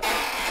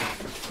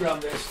I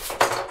grab this,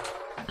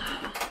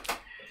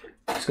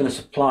 it's going to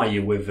supply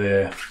you with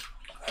a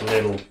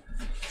little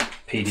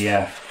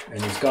PDF, and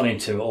he's gone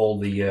into all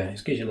the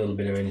it gives you a little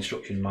bit of an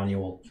instruction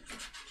manual,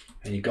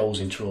 and he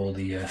goes into all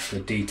the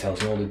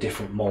details and all the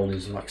different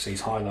mouldings. Like I say,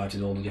 he's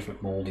highlighted all the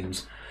different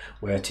mouldings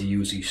where to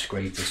use these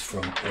scrapers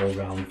from all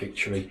around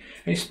Victory,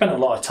 and he spent a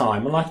lot of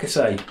time. And like I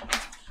say,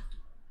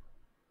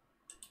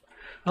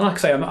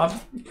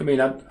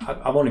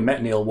 I've only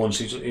met Neil once.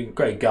 He's a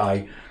great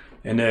guy,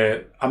 and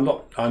I'm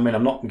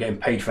not getting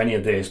paid for any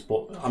of this,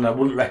 and I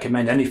wouldn't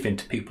recommend anything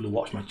to people who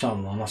watch my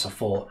channel unless I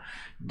thought,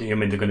 they're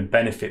going to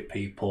benefit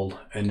people,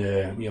 and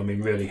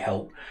really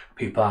help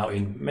people out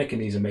in making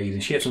these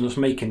amazing ships and just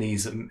making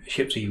these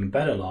ships even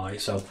better. Like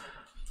so.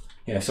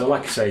 Yeah, so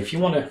like I say, if you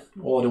want to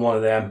order one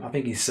of them, I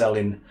think he's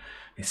selling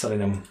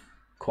them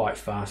quite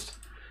fast.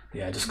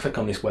 Yeah, just click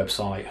on this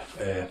website,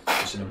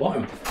 just in the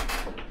bottom.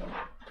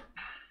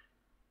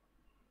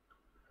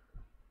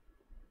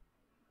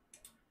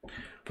 But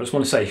I just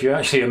want to say, if you're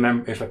actually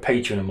a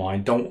patron of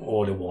mine, don't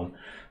order one,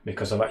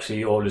 because I've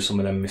actually ordered some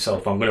of them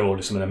myself. I'm going to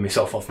order some of them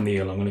myself off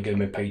Neil. I'm going to give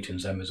my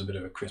patrons them as a bit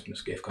of a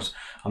Christmas gift, because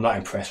I'm that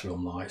impressed with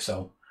them. Like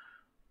so.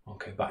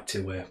 Okay, back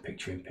to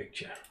picture in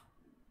picture.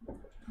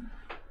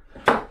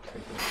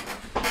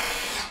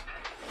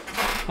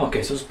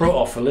 Okay, so it's brought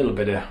off a little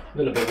bit of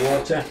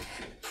water.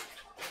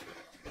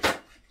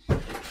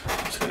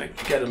 Just going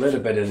to get a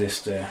little bit of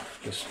this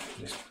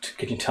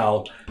kitchen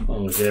towel. What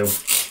I'm going to do, a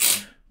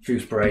few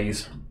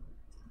sprays,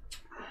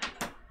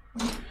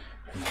 and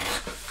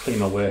just clean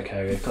my work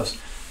area, because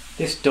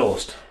this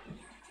dust,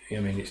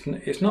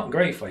 it's not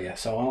great for you.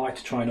 So I like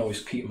to try and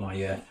always keep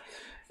my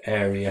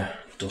area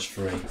dust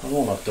free. And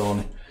all I've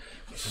done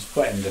is just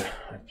wetting the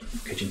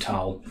kitchen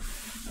towel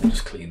and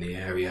just clean the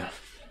area.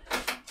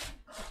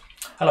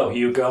 Hello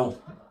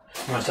Hugo,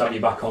 nice to have you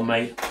back on,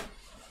 mate.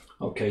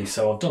 Okay,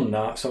 so I've done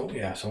that. So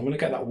yeah, so I'm going to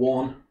get that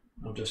one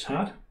I've just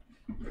had.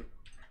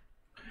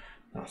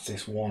 That's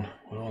this one.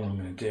 And all I'm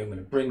going to do, I'm going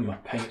to bring my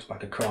paints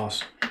back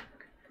across,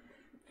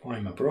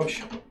 find my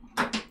brush,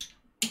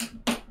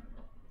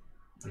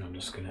 And I'm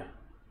just gonna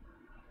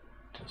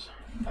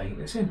paint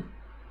this in.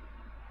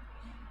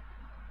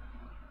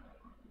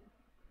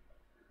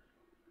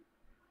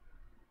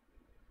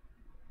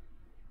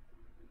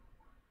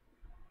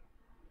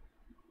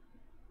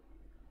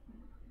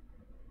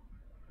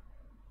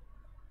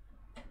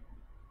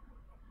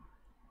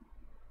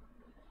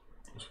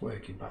 Just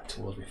working back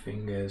towards my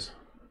fingers.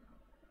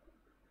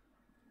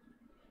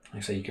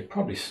 Like I say, you could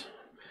probably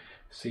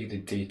see the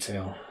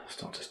detail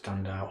start to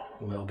stand out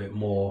a little bit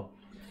more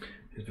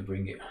as we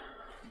bring it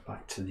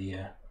back to the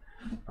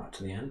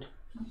end.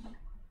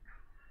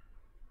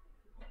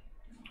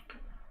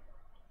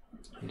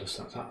 And just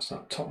that's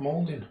that top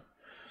moulding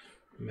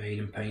made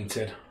and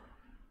painted.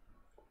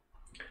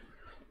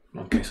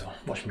 Okay, so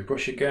wash my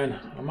brush again.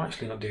 I'm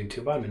actually not doing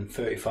too bad. I'm in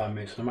 35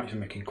 minutes and I'm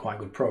actually making quite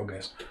good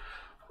progress.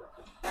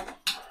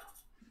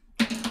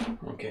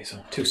 Okay,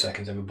 so 2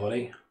 seconds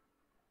everybody.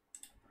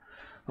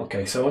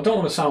 Okay, so I don't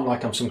want to sound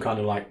like I'm some kind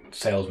of like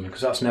salesman,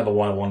 because that's never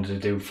what I wanted to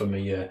do for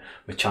my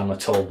channel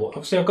at all. But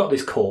obviously I've got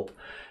this cup,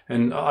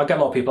 and I get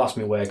a lot of people ask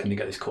me where can you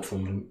get this cup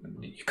from.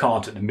 You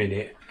can't at the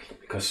minute,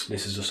 because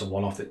this is just a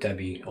one-off that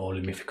Debbie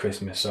ordered me for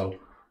Christmas. So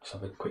let's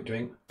have a quick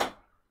drink.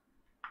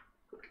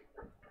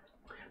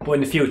 But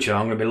in the future,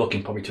 I'm going to be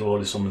looking probably to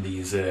order some of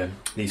these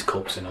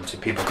cups, and obviously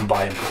people can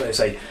buy them. Because like I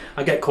say,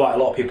 I get quite a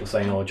lot of people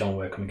saying, "Oh, John,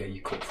 where can we get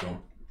your cup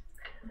from?"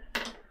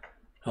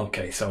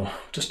 Okay, so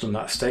just done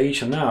that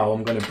stage, and now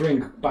I'm going to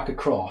bring back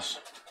across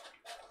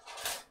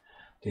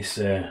this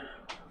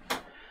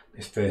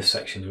this first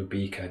section of a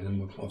beakhead,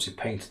 and we've obviously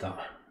painted that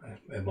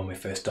when we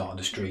first started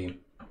the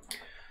stream.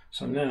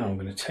 So now I'm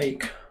going to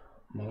take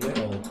my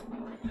little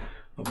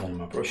one of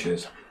my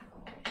brushes,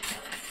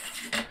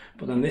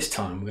 but then this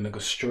time I'm going to go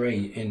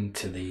straight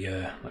into the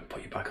let me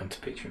put you back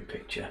onto picture in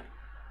picture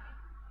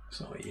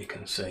so you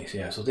can see. So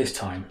yeah, so this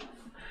time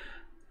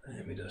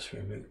let me just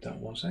remove that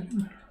 1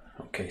 second.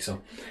 Okay,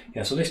 so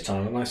yeah, so this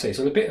time, like I say, it's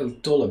a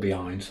bit duller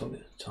behind, so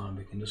this time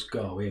we can just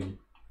go in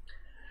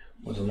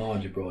with a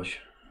larger brush.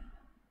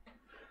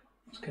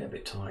 Let's get a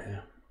bit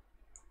tighter.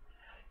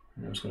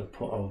 And I'm just going to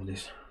put over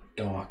this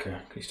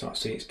darker. Can you start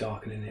to see it's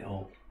darkening it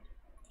up?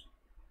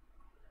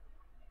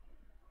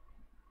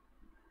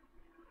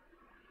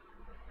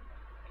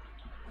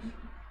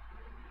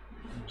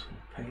 I'm just going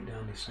to paint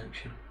down this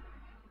section.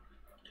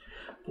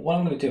 But what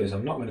I'm going to do is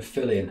I'm not going to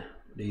fill in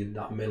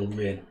that middle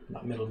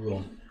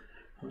run.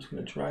 I'm just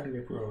going to drag my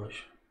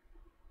brush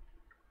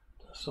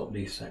just up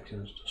these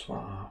sections, just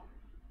like that.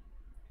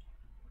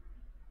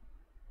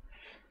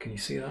 Can you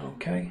see that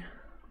okay?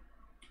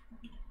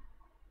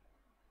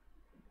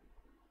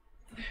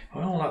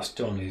 And all that's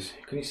done is,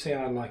 can you see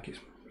how like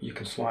you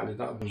can slightly,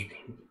 that one's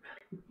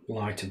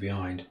lighter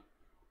behind.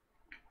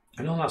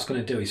 And all that's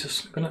going to do is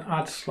just going to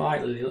add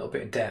slightly a little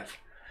bit of depth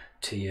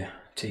to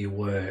your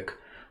work.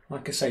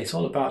 Like I say, it's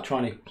all about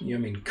trying to,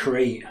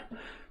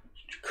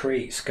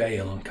 create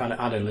scale and kind of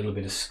add a little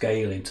bit of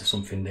scale into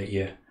something that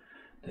you're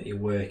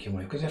working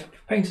with. Because if I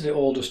painted it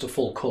all just a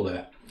full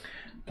colour,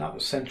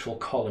 that central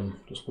column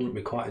just wouldn't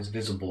be quite as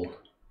visible.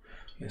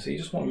 Yeah, so you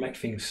just want to make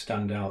things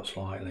stand out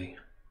slightly.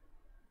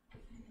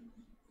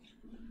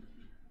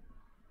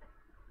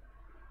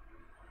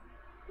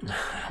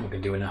 I'm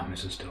going to do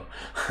enamels and stuff.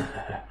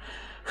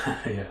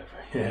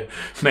 yeah,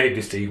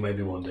 maybe Steve,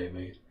 maybe one day,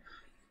 maybe.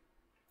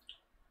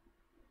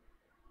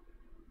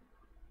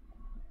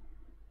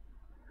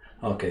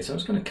 Okay, so I'm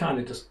just going to kind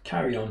of just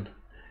carry on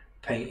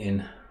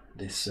painting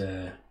this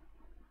this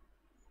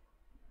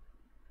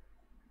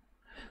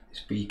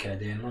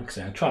beakhead in. Like I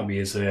say, I try to be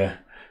as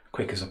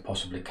quick as I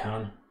possibly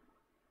can.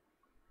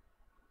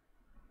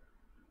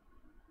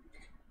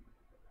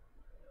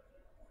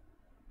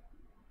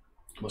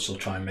 But still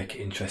try and make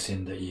it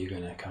interesting that you're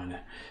going to kind of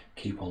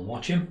keep on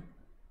watching.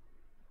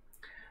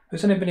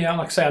 Has anybody else,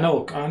 like I say, I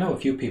know a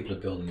few people are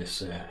building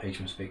this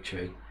HMS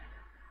Victory,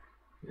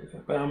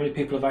 but how many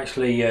people have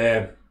actually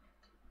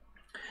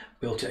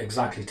built it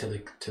exactly to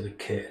the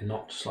kit and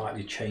not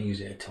slightly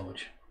changed it a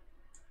touch?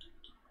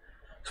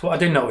 So what I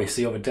did notice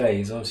the other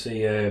day is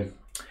obviously the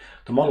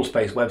Model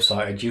Space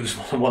website had used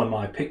one of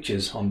my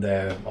pictures on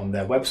their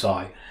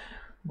website,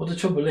 but the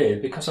trouble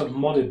is, because I've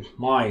modded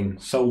mine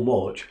so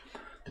much,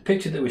 the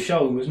picture that was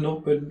showing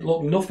would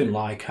look nothing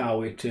like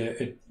how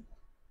it'd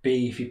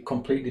be if you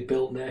completely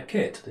built their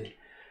kit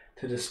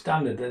to the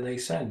standard that they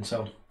send.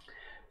 So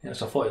yeah,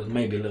 so I thought it was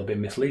maybe a little bit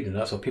misleading.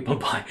 That's what people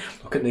buy.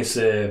 Look at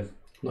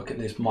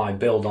this my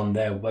build on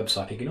their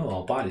website, thinking, oh,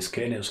 I'll buy this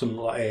kit and it's going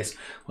to look like this.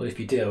 Well, if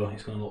you do,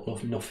 it's going to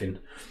look nothing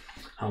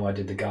how I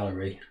did the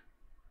gallery.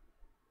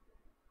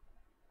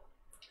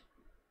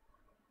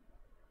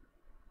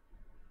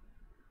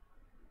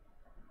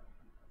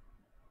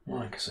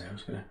 Like I say, I'm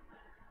just going to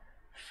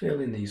fill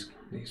in these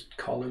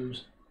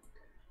columns.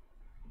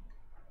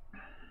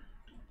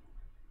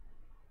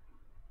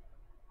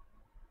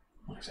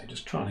 Like I say,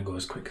 just trying to go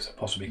as quick as I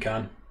possibly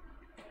can.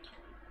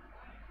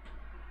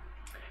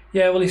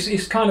 Yeah, well,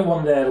 it's kind of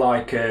one there,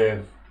 like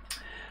I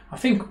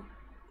think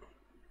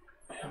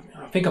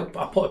think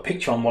I put a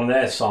picture on one of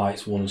their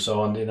sites once,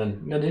 so and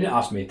then they didn't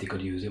ask me if they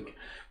could use it.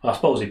 But I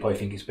suppose they probably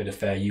think it's a bit of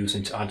fair use,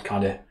 and I'd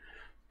kind of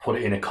put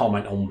it in a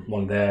comment on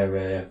one of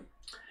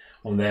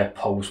their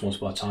posts once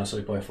upon a time. So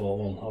they probably thought,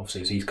 well,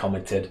 obviously, as he's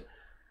commented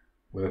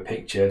with a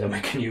picture, then we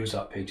can use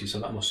that picture. So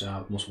that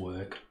must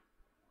work.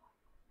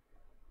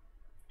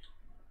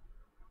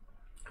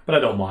 But I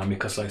don't mind,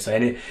 because, like I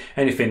say,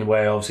 anything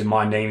where obviously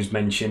my name's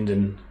mentioned,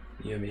 and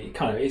you know,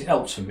 it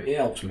helps me. It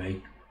helps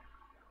me.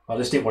 I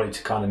just didn't want it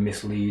to kind of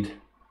mislead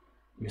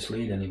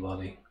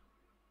anybody.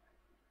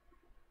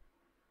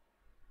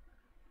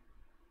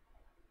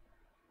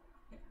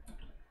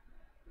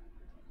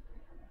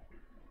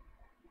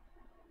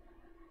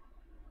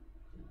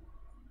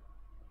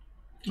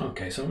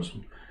 Okay, so I'm just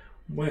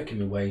working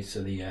my way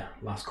to the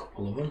last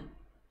couple of them.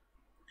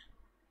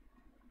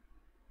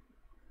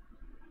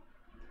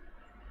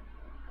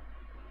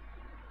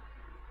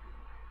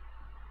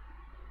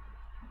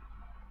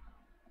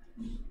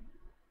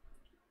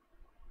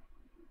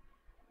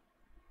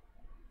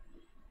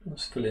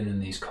 Just filling in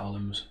these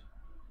columns.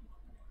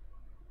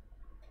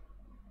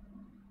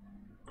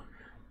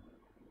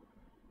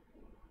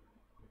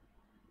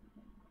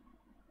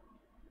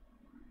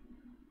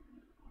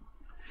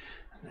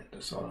 And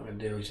that's all I'm going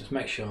to do, is just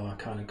make sure I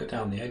kind of go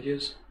down the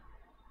edges.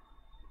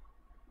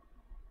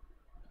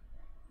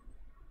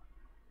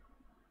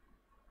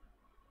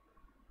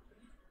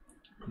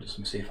 I'm just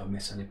going to see if I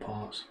miss any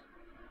parts.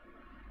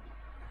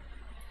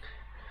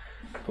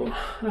 But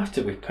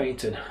after we've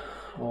painted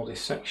all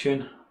this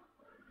section,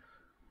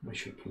 we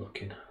should be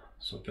looking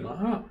something like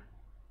that.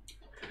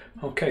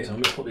 Okay, so I'm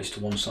going to put this to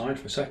one side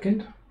for a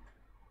second.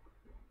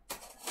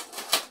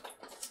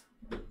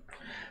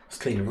 Let's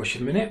clean the brush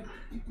in a minute.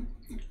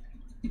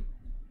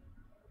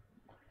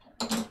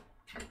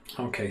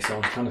 Okay, so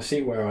I'm trying to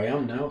see where I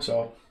am now.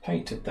 So I've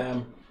painted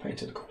them,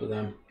 painted a couple of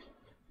them,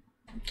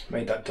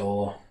 made that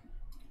door.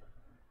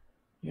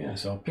 Yeah,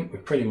 so I think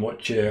I've pretty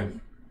much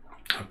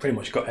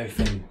got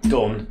everything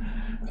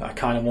done that I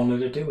kind of wanted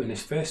to do in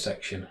this first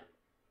section.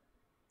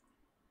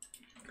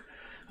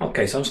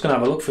 Okay, so I'm just going to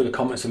have a look through the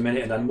comments in a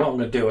minute, and then what I'm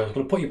going to do is I'm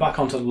going to put you back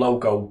onto the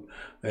logo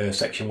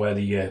section where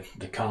the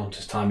count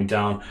is timing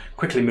down.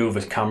 Quickly move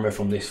the camera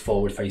from this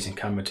forward-facing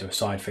camera to a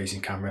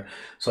side-facing camera,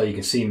 so you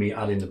can see me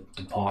adding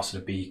the parts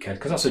of the beakhead.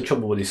 Because that's the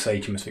trouble with this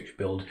HMS Victory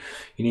build.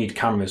 You need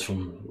cameras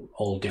from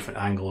all different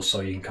angles so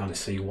you can kind of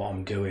see what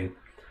I'm doing.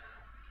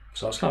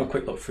 So I'll just kind of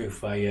quick look through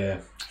if I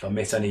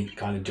miss any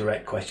kind of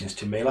direct questions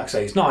to me. Like I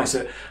say, it's nice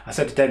that I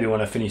said to Debbie when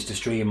I finished the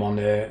stream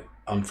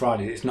on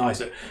Friday, it's nice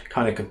that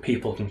kind of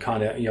people can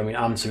kind of, you know,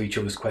 answer each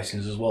other's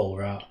questions as well,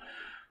 without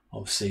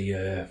obviously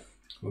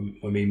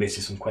with me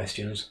missing some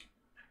questions.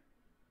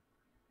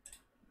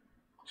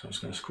 So I'm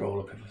just going to scroll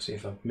up and see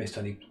if I've missed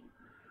any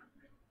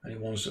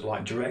ones that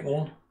like direct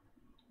one.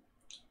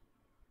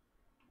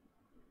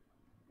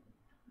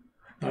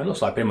 Now, it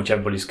looks like pretty much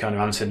everybody's kind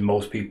of answered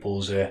most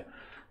people's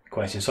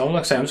questions. So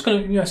like I say, I'm just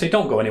going to say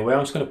don't go anywhere.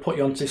 I'm just going to put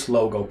you onto this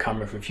logo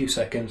camera for a few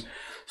seconds,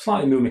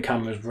 slightly move my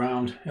cameras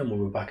around, and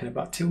we'll be back in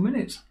about 2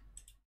 minutes.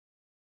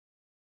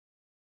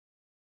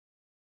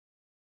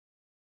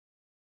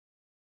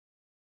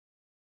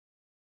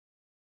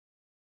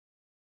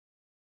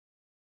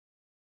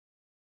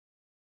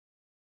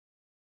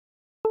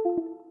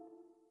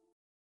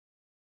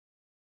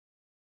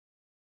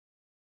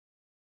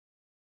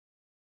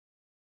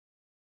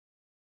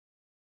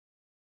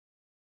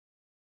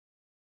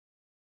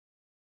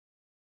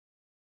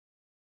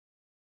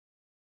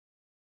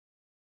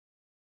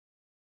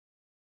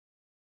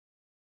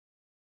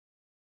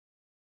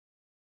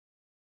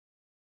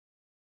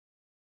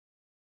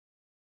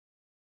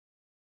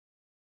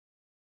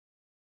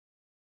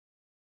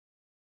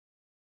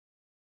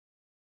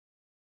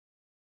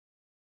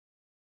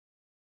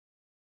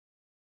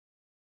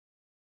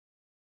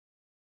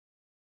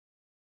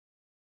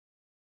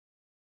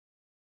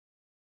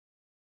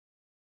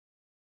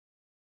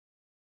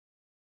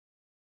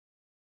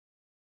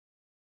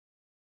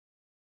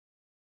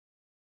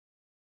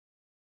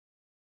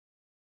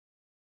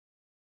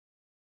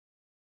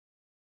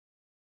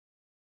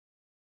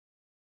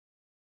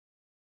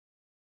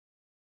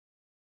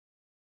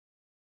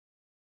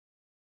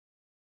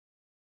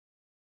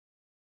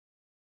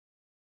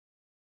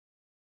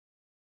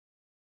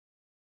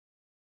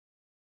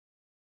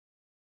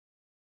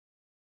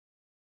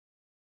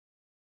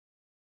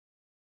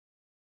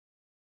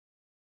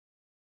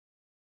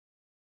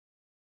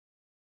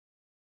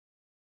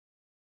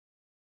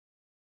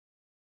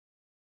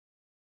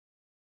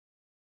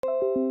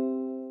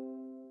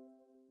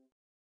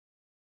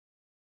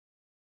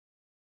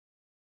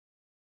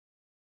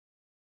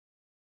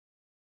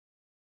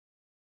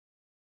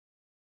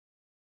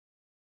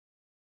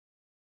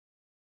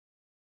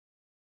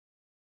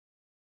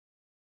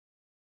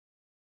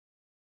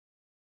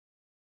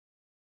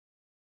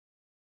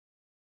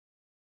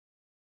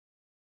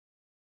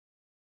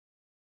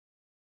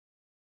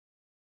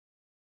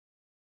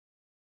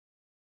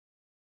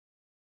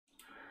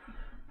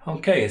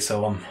 Okay,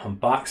 so I'm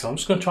back. So I'm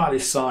just going to try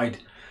this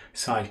side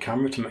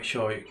camera to make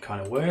sure it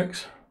kind of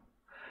works.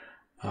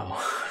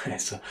 Oh,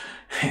 it's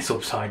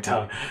upside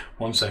down.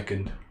 1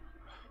 second.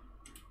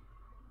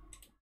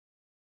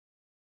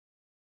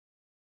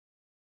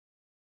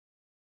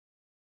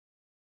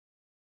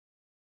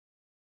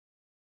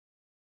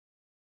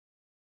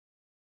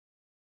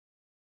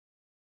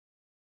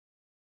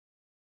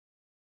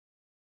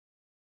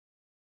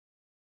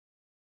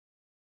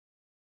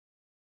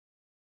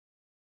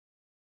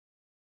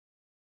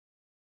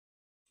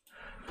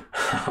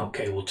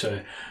 Okay, we'll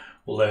try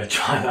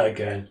that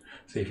again.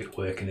 See if it's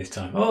working this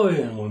time. Oh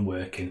yeah, it wasn't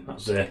working.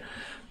 That's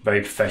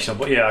very professional.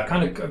 But yeah,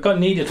 I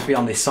needed to be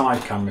on this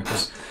side camera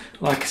because,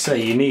 like I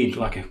say, you need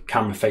like a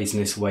camera facing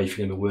this way if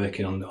you're going to be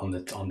working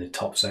on the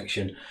top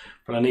section.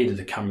 But I needed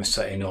the camera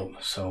setting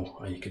up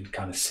so you can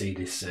kind of see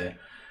this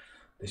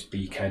this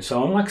beakhead.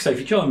 So like I say, if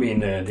you joined me in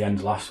the end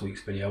of last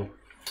week's video,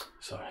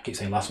 so I keep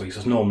saying last week,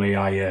 because normally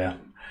I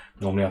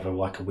normally have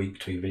like a week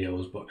between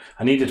videos, but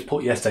I needed to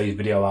put yesterday's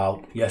video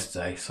out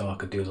yesterday so I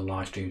could do the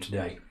live stream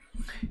today.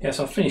 Yeah,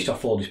 so I finished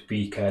off all this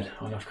beakhead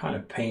and I've kind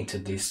of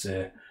painted this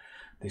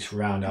this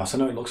roundhouse. I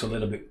know it looks a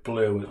little bit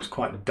blue, it looks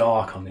quite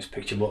dark on this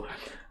picture, but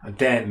I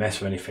daren't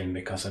mess with anything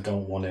because I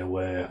don't want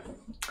to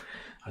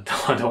I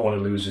don't want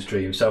to lose the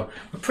stream. So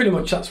pretty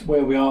much that's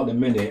where we are at the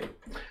minute.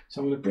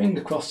 So I'm going to bring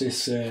across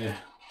this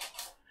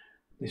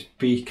this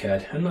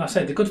beakhead, and like I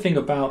said, the good thing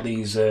about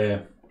these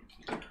let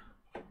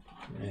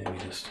me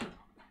just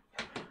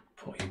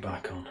put you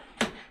back on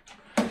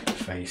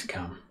face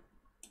cam.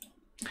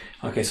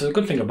 Okay, so the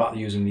good thing about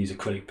using these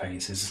acrylic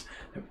paints is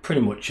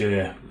pretty much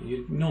you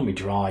normally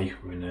dry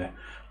in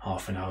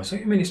half an hour. So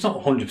I mean, it's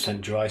not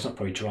 100% dry. It's not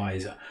probably dry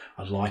as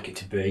I'd like it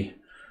to be,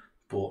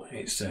 but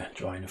it's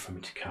dry enough for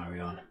me to carry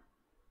on.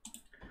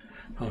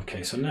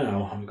 Okay, so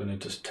now I'm going to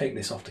just take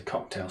this off the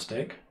cocktail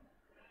stick.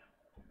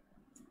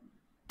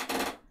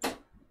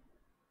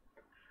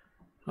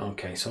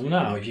 Okay, so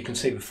now, if you can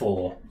see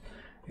before,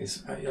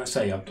 is I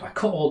say I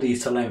cut all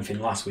these to length in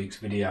last week's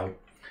video.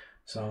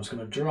 So I'm just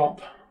going to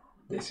drop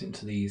this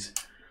into these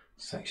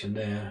section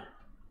there,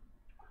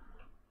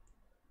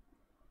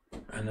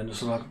 and then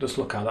just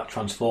look how that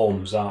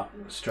transforms that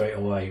straight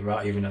away,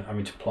 right? Even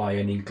having to apply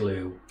any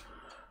glue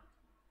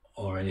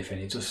or anything.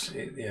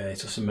 Yeah,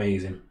 it's just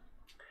amazing.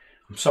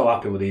 I'm so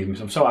happy with these.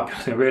 I'm so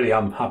happy. I really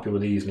am happy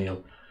with these,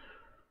 Neil.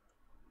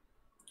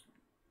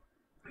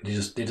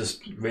 They're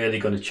just really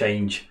going to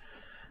change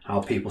how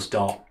people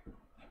start.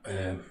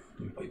 Let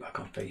me put you back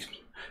on face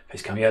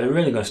cam. Yeah, they're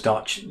really going to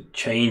start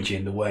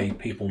changing the way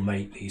people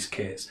make these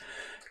kits,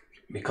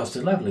 because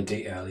the level of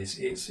detail is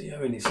it's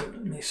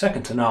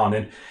second to none.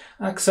 And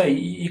like I say,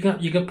 you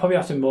can probably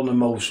have to be one of the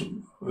most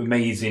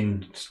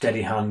amazing,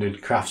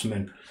 steady-handed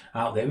craftsmen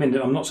out there. I mean,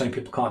 I'm not saying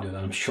people can't do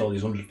that. I'm sure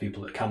there's hundreds of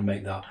people that can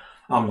make that.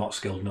 I'm not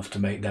skilled enough to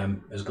make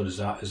them as good as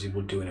that as you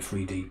would do in a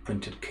 3D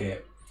printed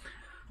kit.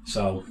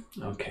 So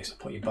okay, so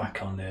put you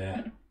back on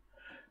there,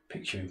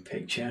 picture in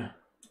picture.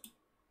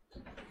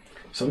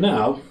 So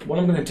now what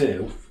I'm going to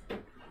do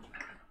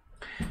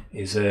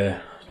is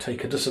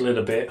take just a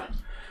little bit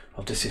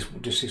of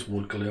this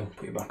wood glue,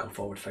 put you back on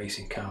forward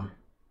facing cam.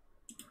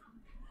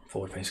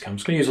 I'm just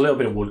going to use a little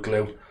bit of wood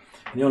glue,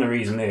 and the only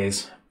reason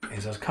is I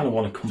kind of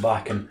want to come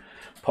back and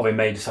probably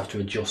may just have to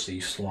adjust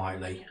these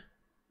slightly.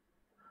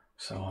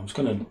 So I'm just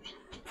going to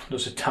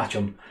just attach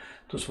them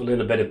just with a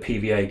little bit of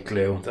PVA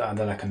glue that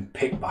then I can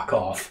pick back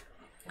off,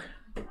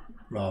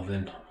 rather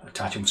than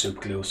attach them with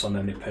super glue so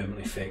then they're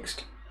permanently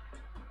fixed.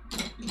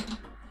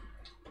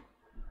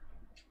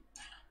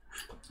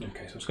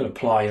 Okay, so I'm just going to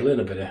apply a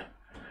little bit of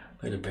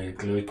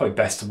glue. It's probably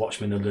best to watch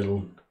me in a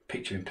little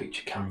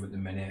picture-in-picture camera at the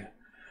minute.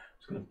 I'm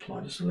just going to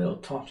apply just a little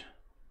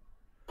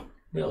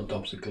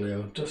dobs of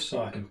glue, just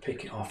so I can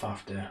pick it off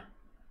after,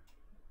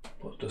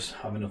 but just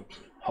have enough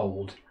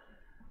hold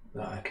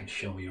that I can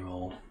show you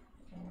all.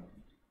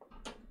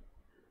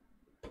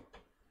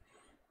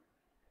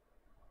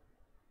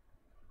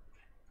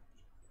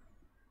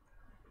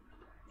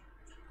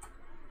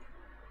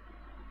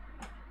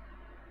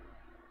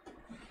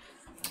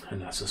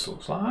 And that's just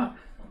looks like that.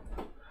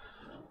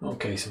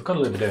 Okay, so we've got a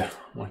little bit of,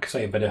 like I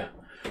say, a bit of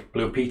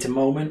Blue Peter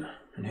moment,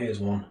 and here's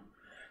one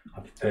I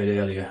prepared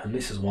earlier, and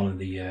this is one of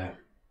the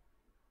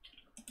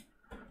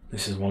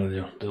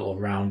little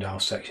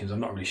roundhouse sections. I've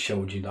not really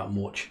showed you that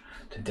much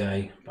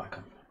today,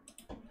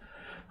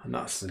 and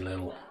that's a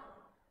little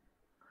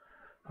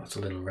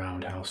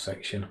roundhouse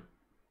section.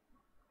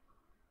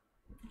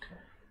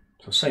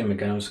 So same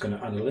again, I'm just going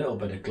to add a little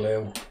bit of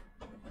glue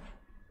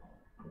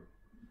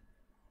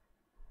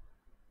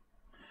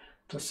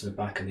just to the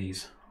back of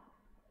these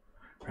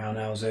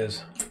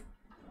roundhouses,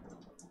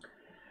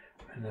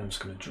 and then I'm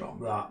just going to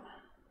drop that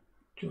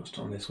just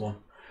on this one.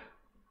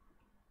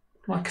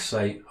 Like I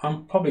say,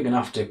 I'm probably going to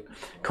have to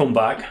come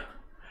back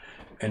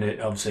and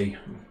obviously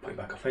put it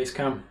back on face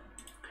cam.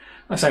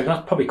 Like I say, I'm going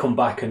to probably come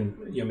back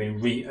and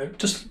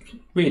just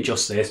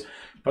readjust this,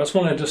 but I just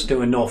want to just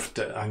do enough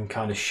that I can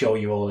kind of show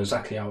you all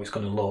exactly how it's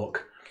going to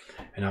look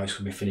and how it's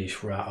going to be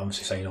finished, without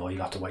obviously saying, oh,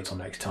 you'll have to wait till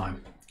next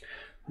time.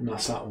 And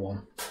that's that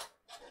one.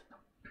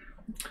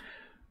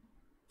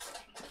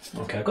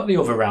 Okay, I've got the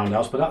other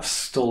roundhouse, but that's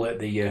still at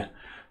the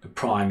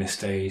primer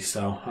stage.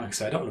 So like I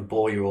said, I don't want to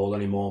bore you all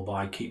anymore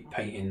by keep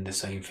painting the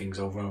same things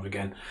over and over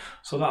again.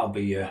 So that'll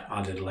be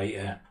added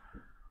later.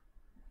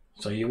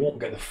 So you won't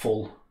get the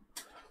full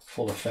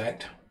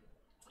effect.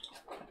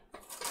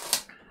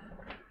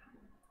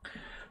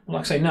 Well,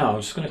 like I say, now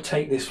I'm just going to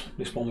take this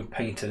one we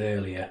painted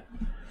earlier,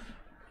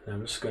 and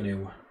I'm just going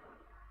to,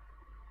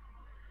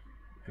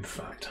 in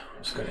fact,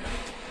 I'm just going to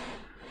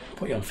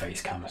put you on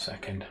face cam a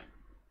second.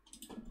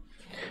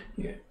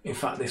 Yeah, in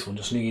fact, this one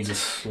just needs a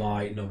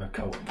slight another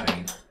coat of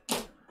paint,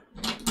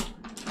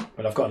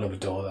 but I've got another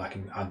door that I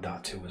can add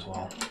that to as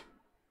well.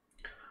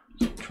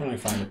 So I'm trying to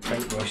find a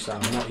paintbrush that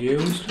I've not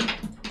used.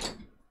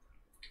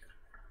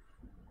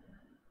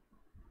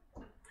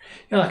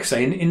 Yeah, like I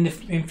say,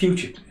 in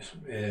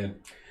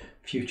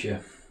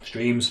future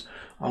streams,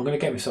 I'm going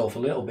to get myself a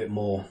little bit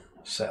more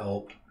set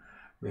up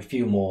with a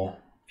few more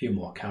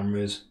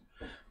cameras.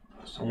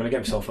 So I'm going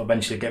to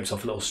eventually get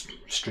myself a little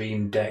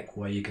stream deck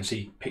where you can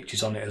see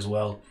pictures on it as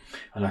well,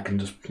 and I can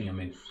just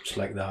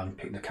select that and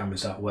pick the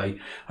cameras that way. And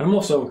I'm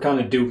also kind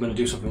of going to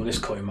do something with this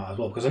cutting mat as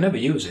well, because I never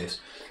use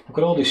this. I've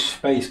got all this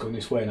space going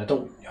this way and I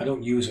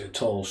don't use it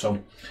at all. So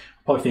I'm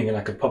probably thinking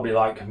I could probably,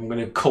 like, if I'm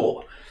going to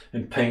cut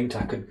and paint,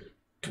 I could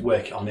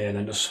work it on here and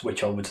then just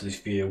switch over to this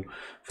view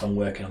if I'm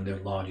working on the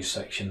largest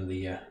section of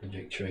the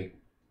Victory.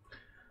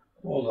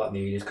 All that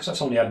needed, because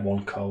that's only had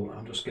one coat.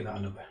 I'll just give that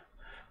another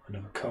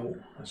coat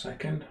a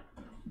second.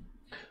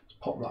 Let's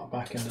pop that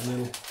back in the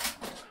little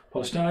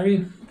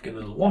polystyrene, give it a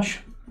little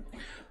wash.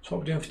 So what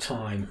we're doing for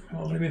time,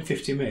 well, it's only been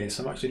 50 minutes.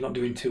 I'm actually not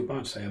doing too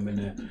bad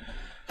today.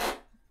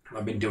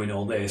 I've been doing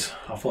all this.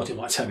 I thought it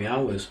might take me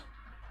hours.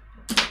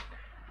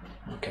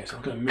 Okay, so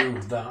I'm going to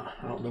move that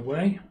out of the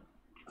way,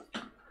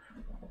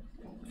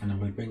 and then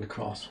we bring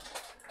across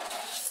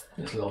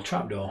this little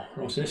trapdoor.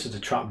 So this is the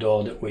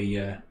trapdoor that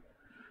we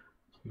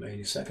made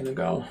a second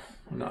ago,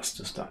 and that's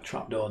just that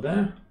trapdoor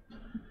there.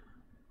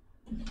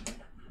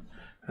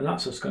 And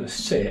that's just going to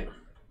sit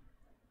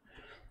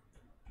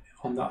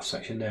on that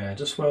section there,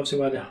 just where obviously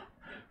where the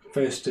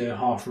first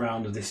half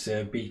round of this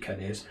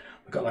beakhead is.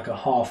 We've got like a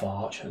half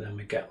arch, and then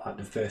we get like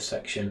the first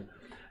section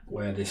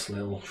where this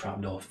little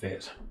trapdoor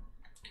fits.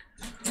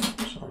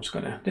 So I'm just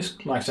going to,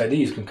 like I say,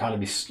 these can kind of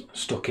be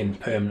stuck in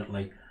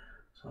permanently.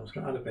 So I'm just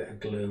going to add a bit of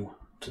glue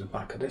to the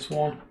back of this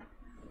one,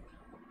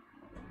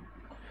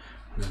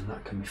 and then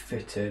that can be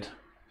fitted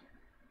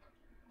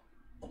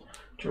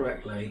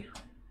directly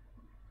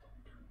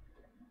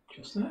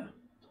just there,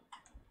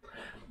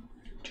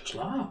 just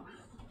like that.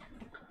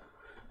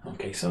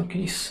 Okay, so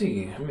can you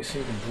see? Let me see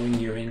if I can bring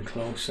you in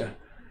closer.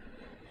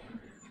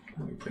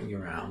 Let me bring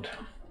you around.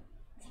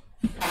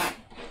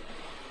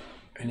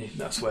 And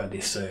that's where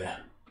this,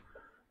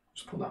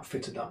 just put that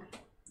fitted that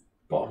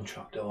bottom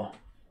trapdoor.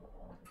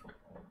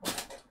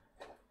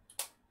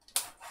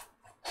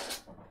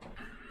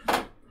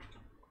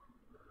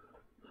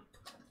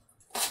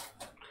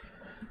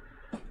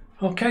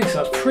 Okay,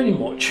 so that's pretty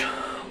much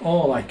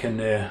all I can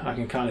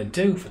kind of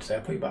do for today.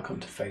 I'll put you back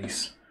onto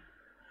face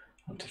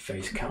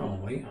cam. Oh,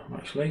 wait,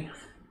 actually,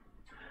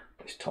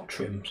 this top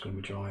trim's going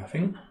to be dry, I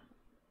think.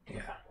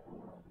 Yeah.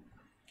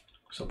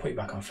 So I'll put you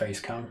back on face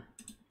cam.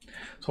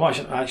 So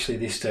actually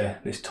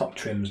this top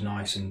trim's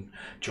nice and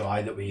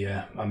dry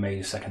that I made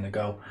a second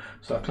ago.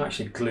 So I can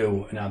actually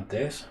glue and add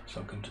this.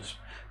 So I can just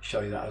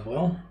show you that as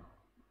well.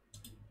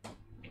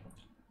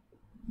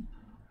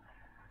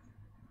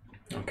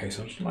 Okay,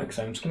 so like I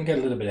said, I'm just going to get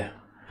a little bit of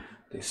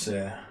this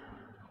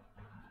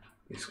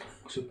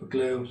super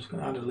glue. I'm just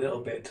going to add a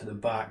little bit to the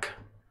back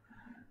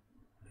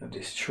of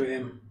this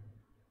trim.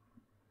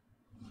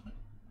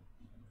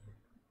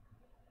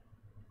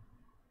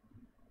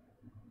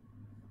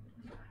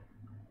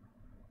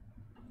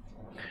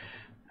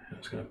 I'm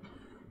just going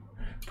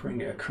to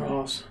bring it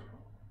across,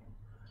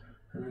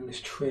 and then this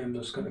trim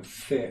is going to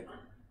fit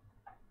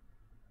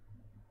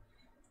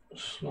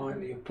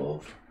slightly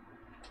above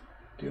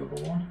the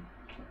other one.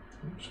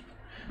 Oops.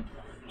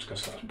 Just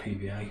because that's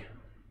PVA.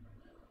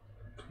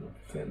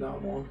 Fit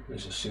that one.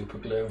 This is super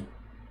glue.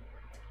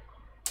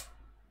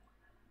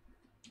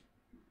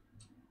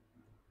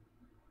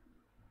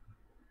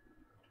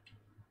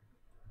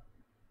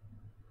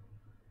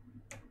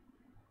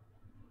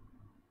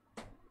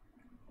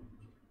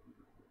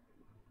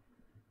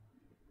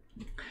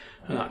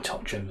 And that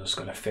top trim is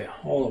going to fit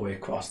all the way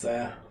across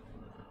there.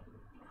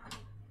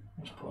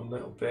 Let's put a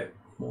little bit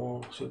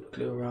more super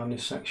glue around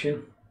this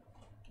section.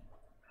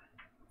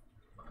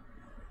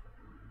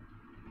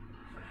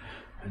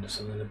 And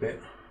just a little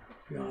bit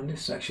behind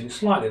this section. It's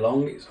slightly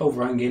long, it's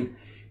overhanging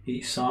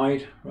each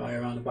side, right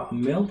around about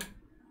 1 mil.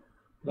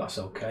 That's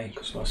okay,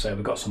 because like I say,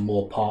 we've got some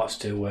more parts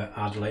to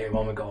add later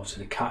on. We've got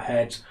obviously the cat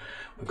heads,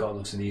 we've got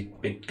obviously the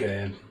big,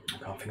 I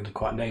can't think of the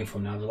quite name for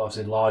them now, there's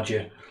obviously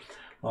larger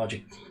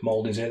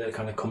mouldings here that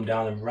kind of come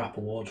down and wrap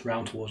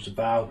round towards the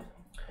bow.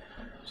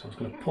 So I'm just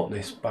going to put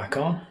this back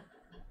on,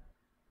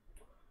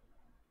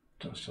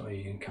 just so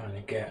you can kind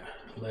of get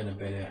a little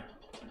bit of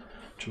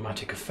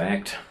dramatic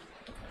effect.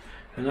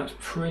 And that's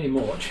pretty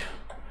much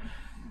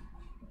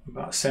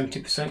about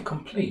 70%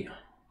 complete.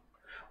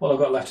 all I've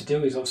got left to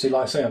do is obviously,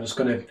 like I say, I'm just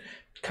going to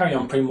carry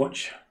on pretty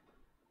much.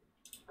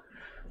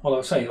 All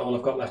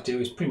I've got left to do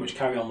is pretty much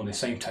carry on with the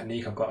same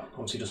technique I've got.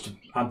 Obviously, just to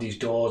add these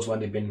doors when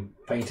they've been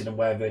painted and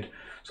weathered.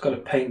 Just got to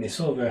paint this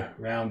other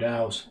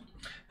roundhouse,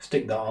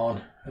 stick that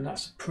on, and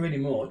that's pretty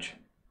much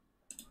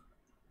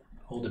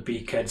all the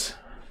beakheads.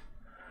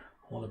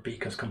 All the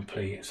beakers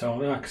complete. So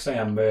like I say,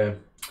 I'm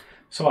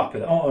so happy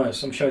that.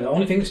 So I'm showing the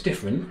only thing that's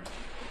different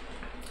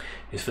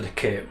is for the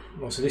kit.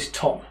 Also, this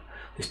top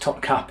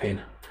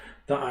capping,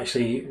 that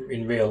actually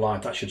in real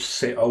life that should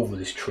sit over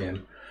this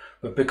trim,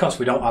 but because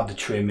we don't have the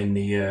trim in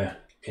the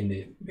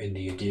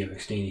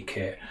D'Agostini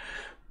kit,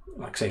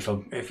 like I say,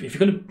 if you're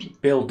going to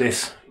build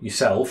this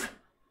yourself,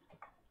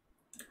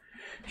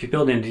 if you're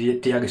building the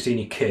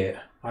D'Agostini kit,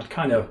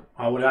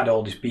 I would add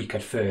all this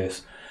beakhead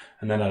first,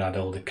 and then I'd add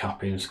all the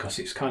cappings, because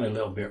it's kind of a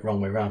little bit wrong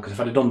way around. Because if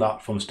I'd have done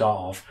that from the start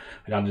off,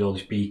 I'd added all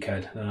this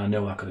beakhead, then I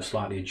know I could have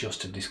slightly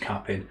adjusted this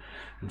capping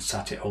and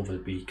sat it over the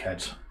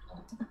beakheads.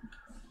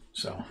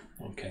 So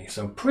okay,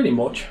 so pretty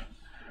much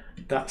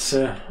that's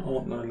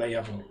one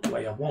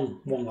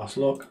last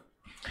look.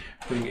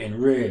 Bring it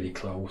in really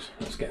close.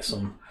 Let's get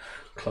some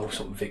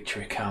close-up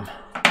Victory cam.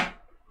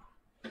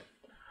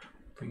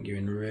 Bring you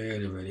in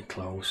really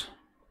close.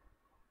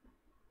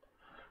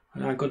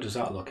 And how good does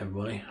that look,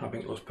 everybody? I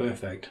think it looks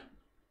perfect.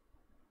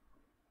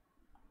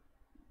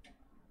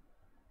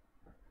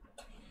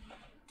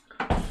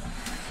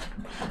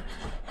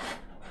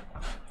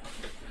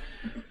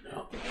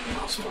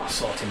 I'll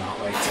sort him out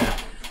later.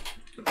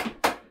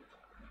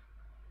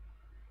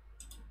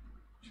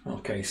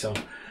 Okay, so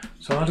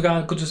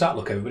how good does that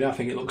look, everybody? I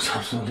think it looks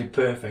absolutely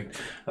perfect.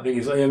 I think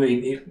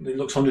it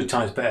looks 100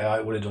 times better than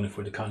I would have done if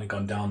we'd have kind of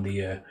gone down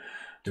the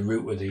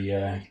route with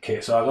the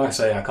kit. So like I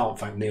say, I can't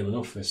thank Neil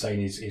enough for saying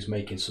he's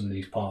making some of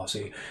these parts.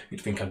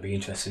 You'd think I'd be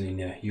interested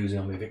in using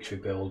on my Victory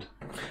build.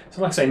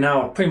 So like I say,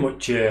 now I've pretty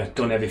much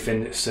done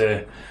everything that's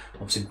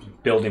obviously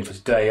building for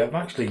today. I've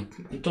actually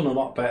done a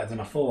lot better than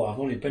I thought. I've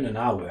only been an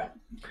hour,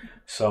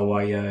 so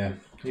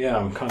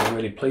I'm kind of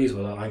really pleased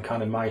with that. I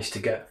kind of managed to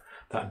get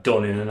that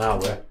done in an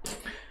hour.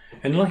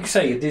 And like I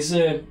say, there's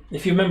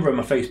if you remember in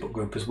my Facebook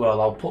group as well,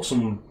 I'll put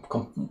some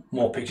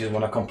more pictures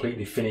when I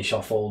completely finish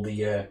off all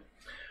the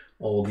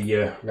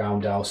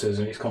roundhouses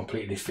and it's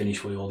completely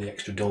finished with all the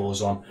extra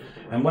doors on.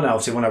 And when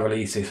I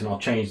release this, and I'll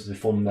change the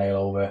thumbnail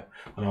over,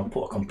 and I'll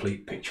put a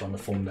complete picture on the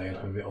thumbnail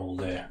of it all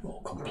there,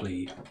 all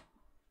complete.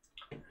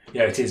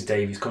 Yeah, it is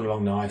Dave, he's coming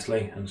along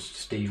nicely, and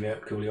Steve, yeah,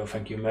 coolio,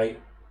 thank you, mate.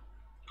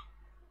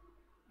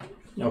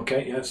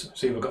 Okay, yes,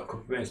 see, we've got a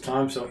couple of minutes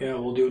time, so yeah,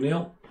 we'll do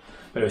Neil.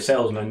 Bit of a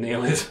salesman,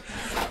 Neil is.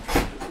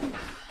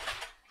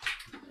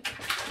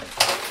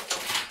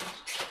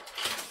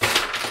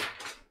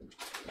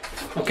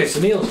 Okay,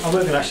 so Neil's, I was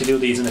going to actually do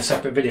these in a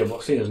separate video,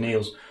 but seeing as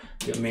Neil's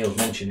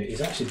mentioned it,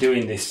 he's actually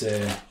doing this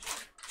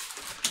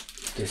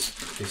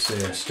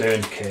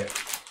stern kit.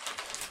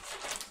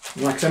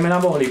 Like I said, I mean,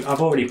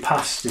 I've already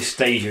passed this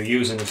stage of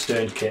using the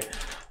stern kit,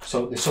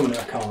 so there's something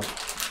that I can't.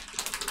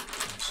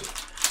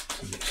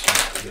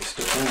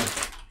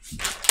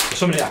 There's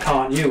something that I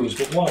can't use,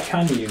 but what I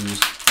can use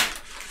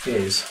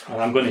is,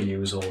 and I'm going to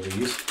use all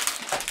these,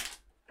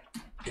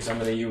 is I'm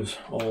going to use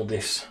all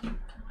this.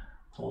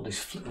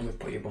 Let me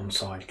put you on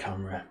side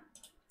camera.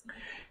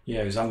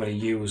 Yeah, is I'm going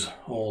to use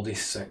all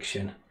this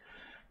section,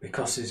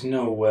 because there's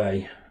no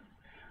way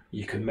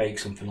you can make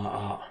something like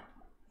that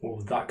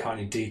with that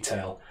kind of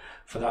detail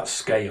for that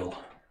scale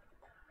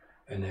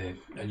and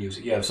use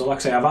it. Yeah, so like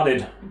I say, I've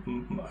added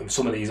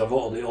some of these. I've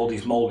all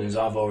these mouldings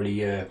I've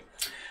already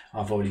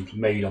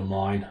made on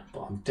mine,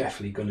 but I'm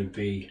definitely going to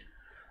be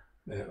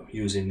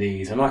using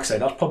these. And like I say,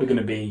 that's probably going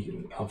to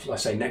be,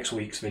 let's say, next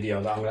week's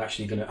video, that I'm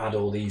actually going to add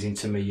all these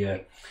into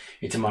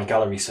my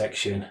gallery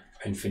section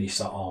and finish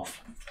that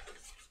off.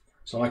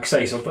 So like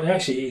I say, but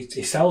actually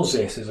he sells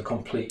this as a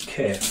complete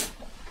kit.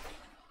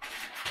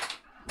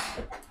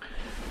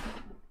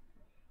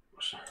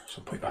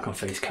 So put it back on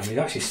face cam. It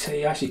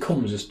actually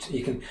comes as,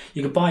 you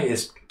can buy it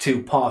as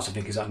 2 parts, I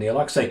think, is that Neil?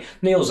 Like I say,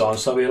 Neil's on,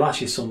 so he'll ask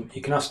you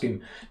you can ask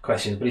him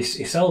questions, but he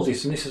sells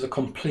this, and this is a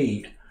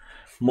complete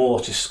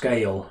more to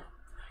scale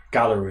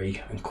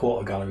gallery and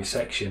quarter gallery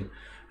section.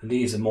 And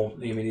these are more,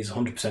 these are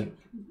 100%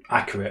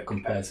 accurate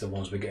compared to the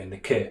ones we get in the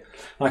kit.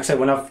 Like I said,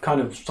 when I've kind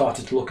of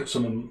started to look at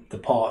some of the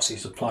parts he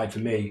supplied for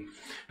me,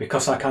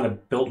 because I kind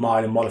of built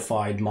mine and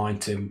modified mine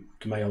to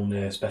my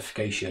own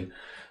specification,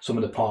 some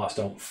of the parts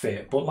don't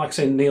fit. But like I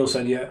said, Neil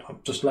said, yeah,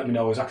 just let me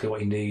know exactly what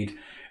you need,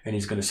 and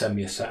he's going to send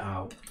me a set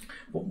out.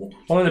 But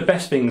one of the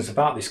best things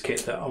about this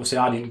kit that obviously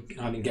I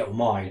didn't get with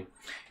mine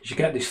is you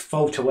get this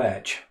photo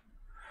etch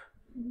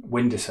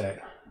window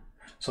set.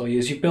 So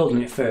as you're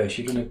building it first,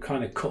 you're going to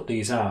kind of cut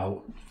these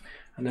out,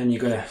 and then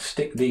you're going to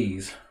stick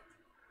these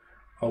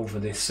over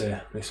this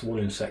this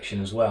wooden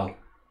section as well,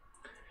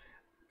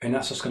 and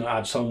that's just going to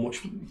add so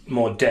much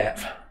more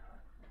depth.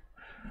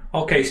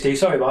 Okay, Steve,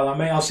 sorry about that,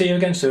 mate. I'll see you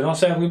again soon. I'll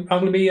say I'm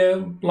going to be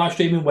live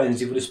streaming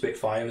Wednesday with a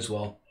Spitfire as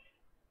well.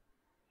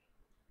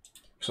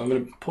 So I'm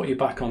going to put you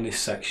back on this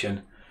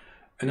section,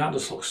 and that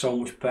just looks so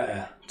much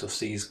better. Just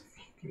these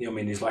you know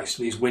what I mean,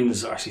 these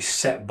windows are actually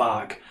set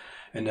back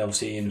and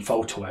obviously in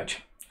photo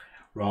etch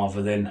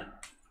rather than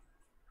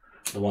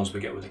the ones we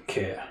get with the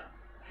kit.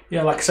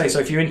 Yeah, like I say, so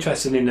if you're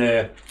interested in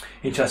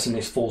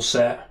this full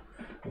set,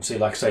 obviously,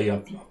 like I say, I'll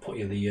put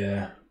you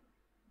the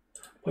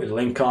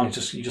link on.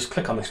 You just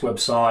click on this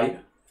website,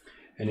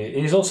 and it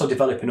is also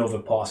developing other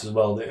parts as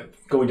well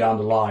that going down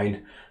the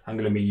line I'm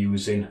going to be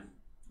using.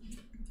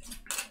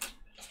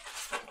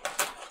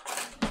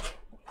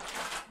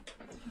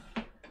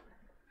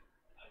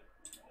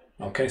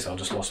 Okay, so I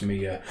just lost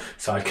my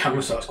side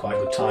camera, so that's quite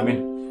good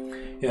timing.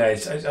 Yeah,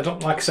 I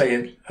don't, like I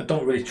say, I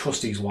don't really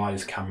trust these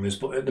wireless cameras,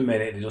 but at the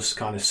minute they're just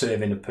kind of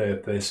serving a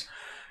purpose,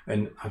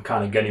 and I'm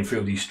kind of getting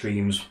through these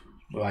streams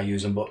where I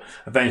use them. But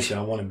eventually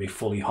I want to be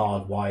fully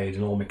hardwired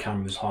and all my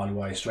cameras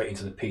hardwired straight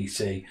into the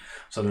PC,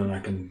 so then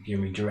I can, you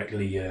know,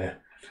 directly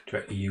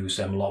use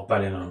them a lot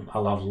better, and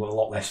I'll have a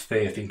lot less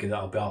fear thinking that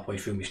I'll be halfway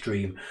through my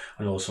stream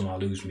and all of a sudden I'll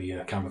lose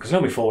my camera, because I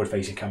know my forward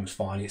facing camera's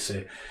fine. It's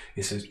a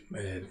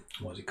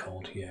what's it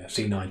called? Yeah,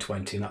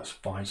 C920, and that's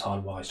fine. It's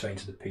hardwired straight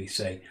into the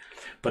PC.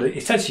 But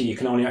essentially you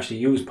can only actually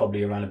use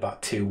probably around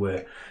about two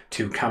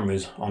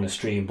cameras on a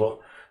stream, but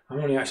I'm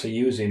only actually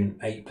using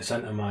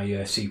 8% of my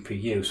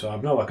CPU, so I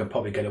know I can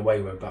probably get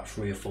away with about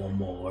three or four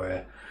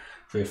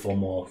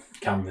more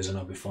cameras and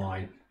I'll be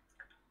fine.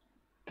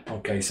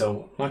 Okay,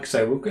 so like I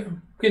say, we're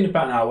getting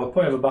about an hour.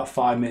 Probably have about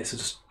 5 minutes of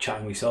just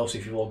chatting with yourself. So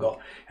if you've all got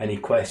any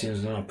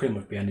questions, then I'll pretty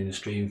much be ending the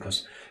stream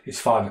because it's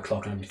 5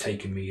 o'clock and I'll be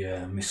taking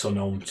my son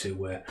home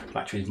to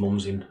back to his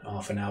mum's in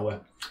half an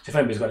hour. So if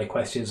anybody's got any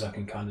questions, I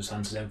can kind of just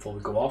answer them before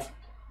we go off.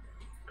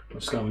 I'm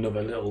just going to have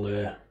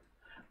another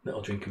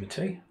little drink of my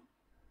tea.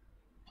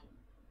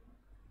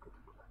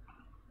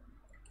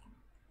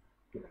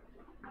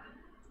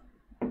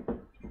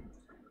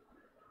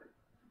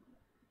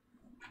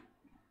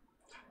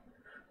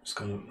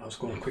 I was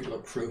going to quick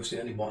look through, see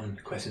any one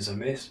questions I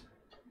missed.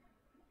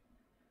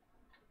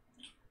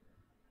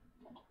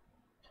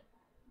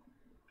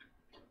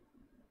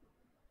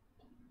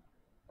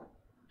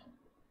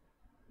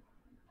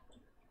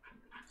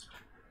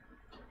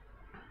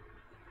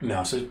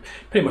 No, so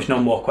pretty much no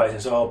more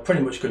questions. So I'm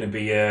pretty much going to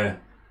be, yeah,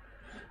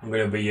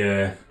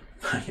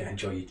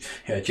 enjoy it.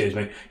 Yeah, cheers,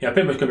 mate. Yeah,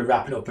 pretty much going to be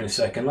wrapping up in a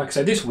second. Like I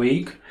said, this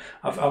week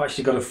I've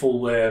actually got a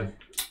full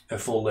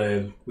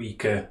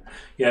week.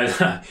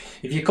 Yeah,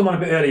 if you come on a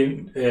bit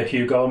early,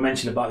 Hugo, I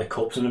mentioned about the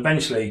cups, and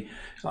eventually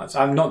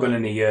I'm not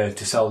going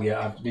to sell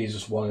yet. These are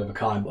just one of a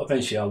kind, but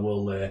eventually I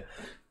will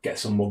get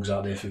some mugs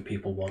out there if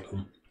people want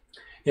them.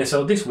 Yeah,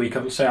 so this week I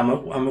would say I'm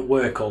at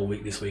work all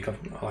week this week.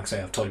 Like I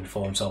say, I've told you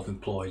before, I'm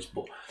self-employed,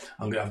 but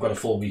I've got a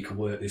full week of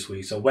work this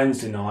week. So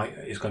Wednesday night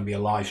is going to be a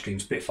live stream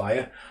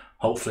Spitfire.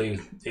 Hopefully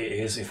it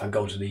is if I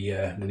go to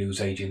the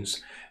news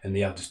agents and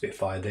they have the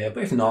Spitfire there.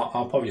 But if not,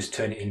 I'll probably just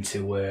turn it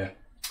into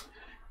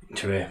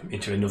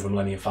another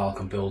Millennium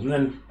Falcon build, and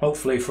then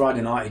hopefully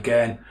Friday night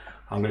again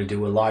I'm going to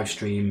do a live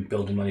stream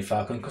building Millennium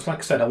Falcon, because like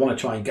I said, I want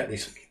to try and get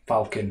this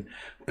Falcon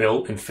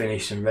built and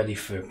finished and ready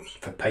for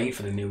paint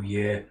for the new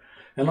year.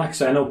 And like I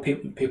said, I know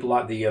people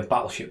like the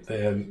battleship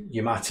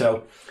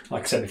Yamato,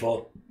 like I said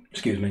before,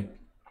 excuse me,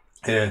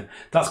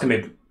 that's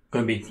going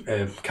to be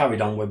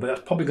carried on with, but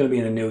that's probably going to be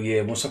in the new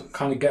year once I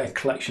kind of get a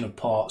collection of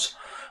parts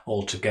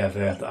all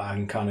together that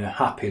I'm kind of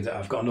happy that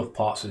I've got enough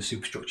parts of the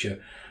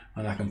superstructure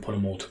and I can put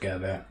them all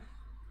together.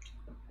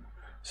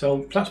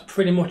 So that's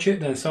pretty much it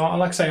then. So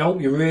like I say, I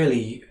hope you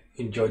really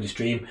enjoyed the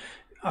stream.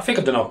 I think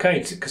I've done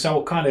okay, because I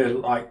was kind of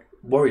like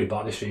worried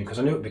about this stream because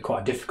I knew it would be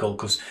quite difficult,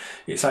 because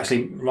it's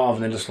actually,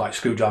 rather than just like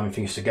screwdriving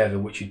things together,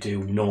 which you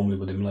do normally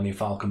with the Millennium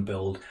Falcon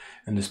build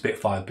and the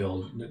Spitfire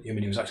build. I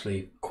mean, it was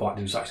actually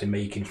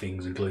making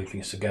things and gluing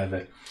things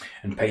together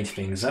and painting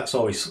things. That's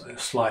always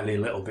slightly a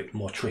little bit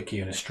more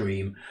tricky in a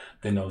stream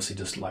than obviously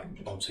just like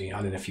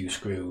adding a few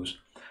screws.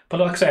 But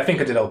like I say, I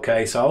think I did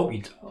okay, so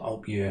I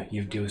hope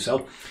you do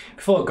so.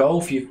 Before I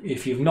go,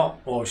 if you've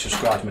not already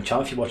subscribed to my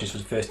channel, if you're watching this for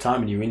the first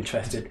time and you're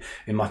interested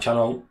in my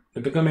channel,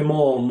 there's going to be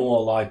more and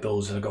more live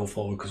builds as I go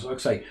forward, because like I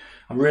say,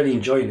 I'm really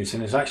enjoying this,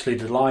 and it's actually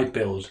the live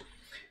builds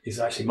is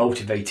actually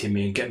motivating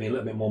me and getting me a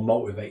little bit more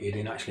motivated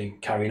in actually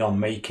carrying on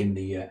making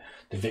the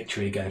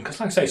Victory again. Because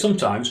like I say,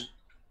 sometimes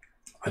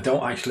I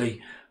don't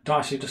actually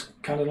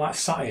just kind of like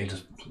sat here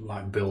just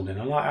like building.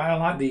 I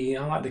like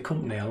the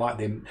company. I like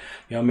the, you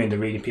know what I mean, the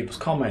reading people's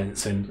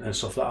comments and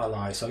stuff that I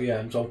like. So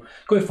yeah, so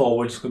going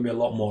forward, it's going to be a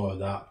lot more of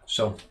that.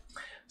 So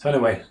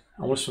anyway,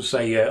 I want to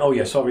say, oh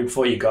yeah, sorry,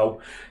 before you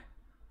go,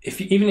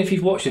 even if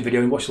you've watched the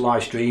video and watched the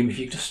live stream, if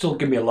you just still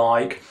give me a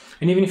like,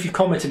 and even if you've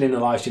commented in the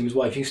live stream as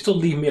well, if you can still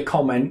leave me a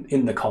comment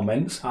in the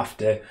comments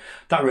after,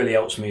 that really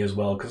helps me as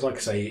well, because like I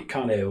say, it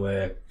kind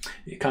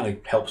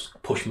of helps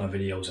push my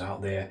videos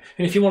out there.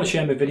 And if you want to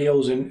share my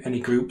videos in any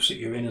groups that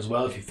you're in as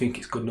well, if you think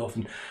it's good enough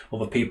and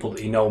other people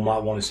that you know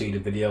might want to see the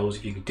videos,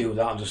 if you could do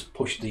that and just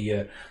push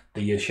the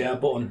share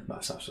button,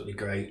 that's absolutely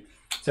great.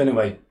 So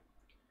anyway,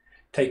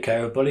 take care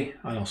everybody,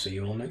 and I'll see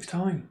you all next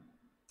time.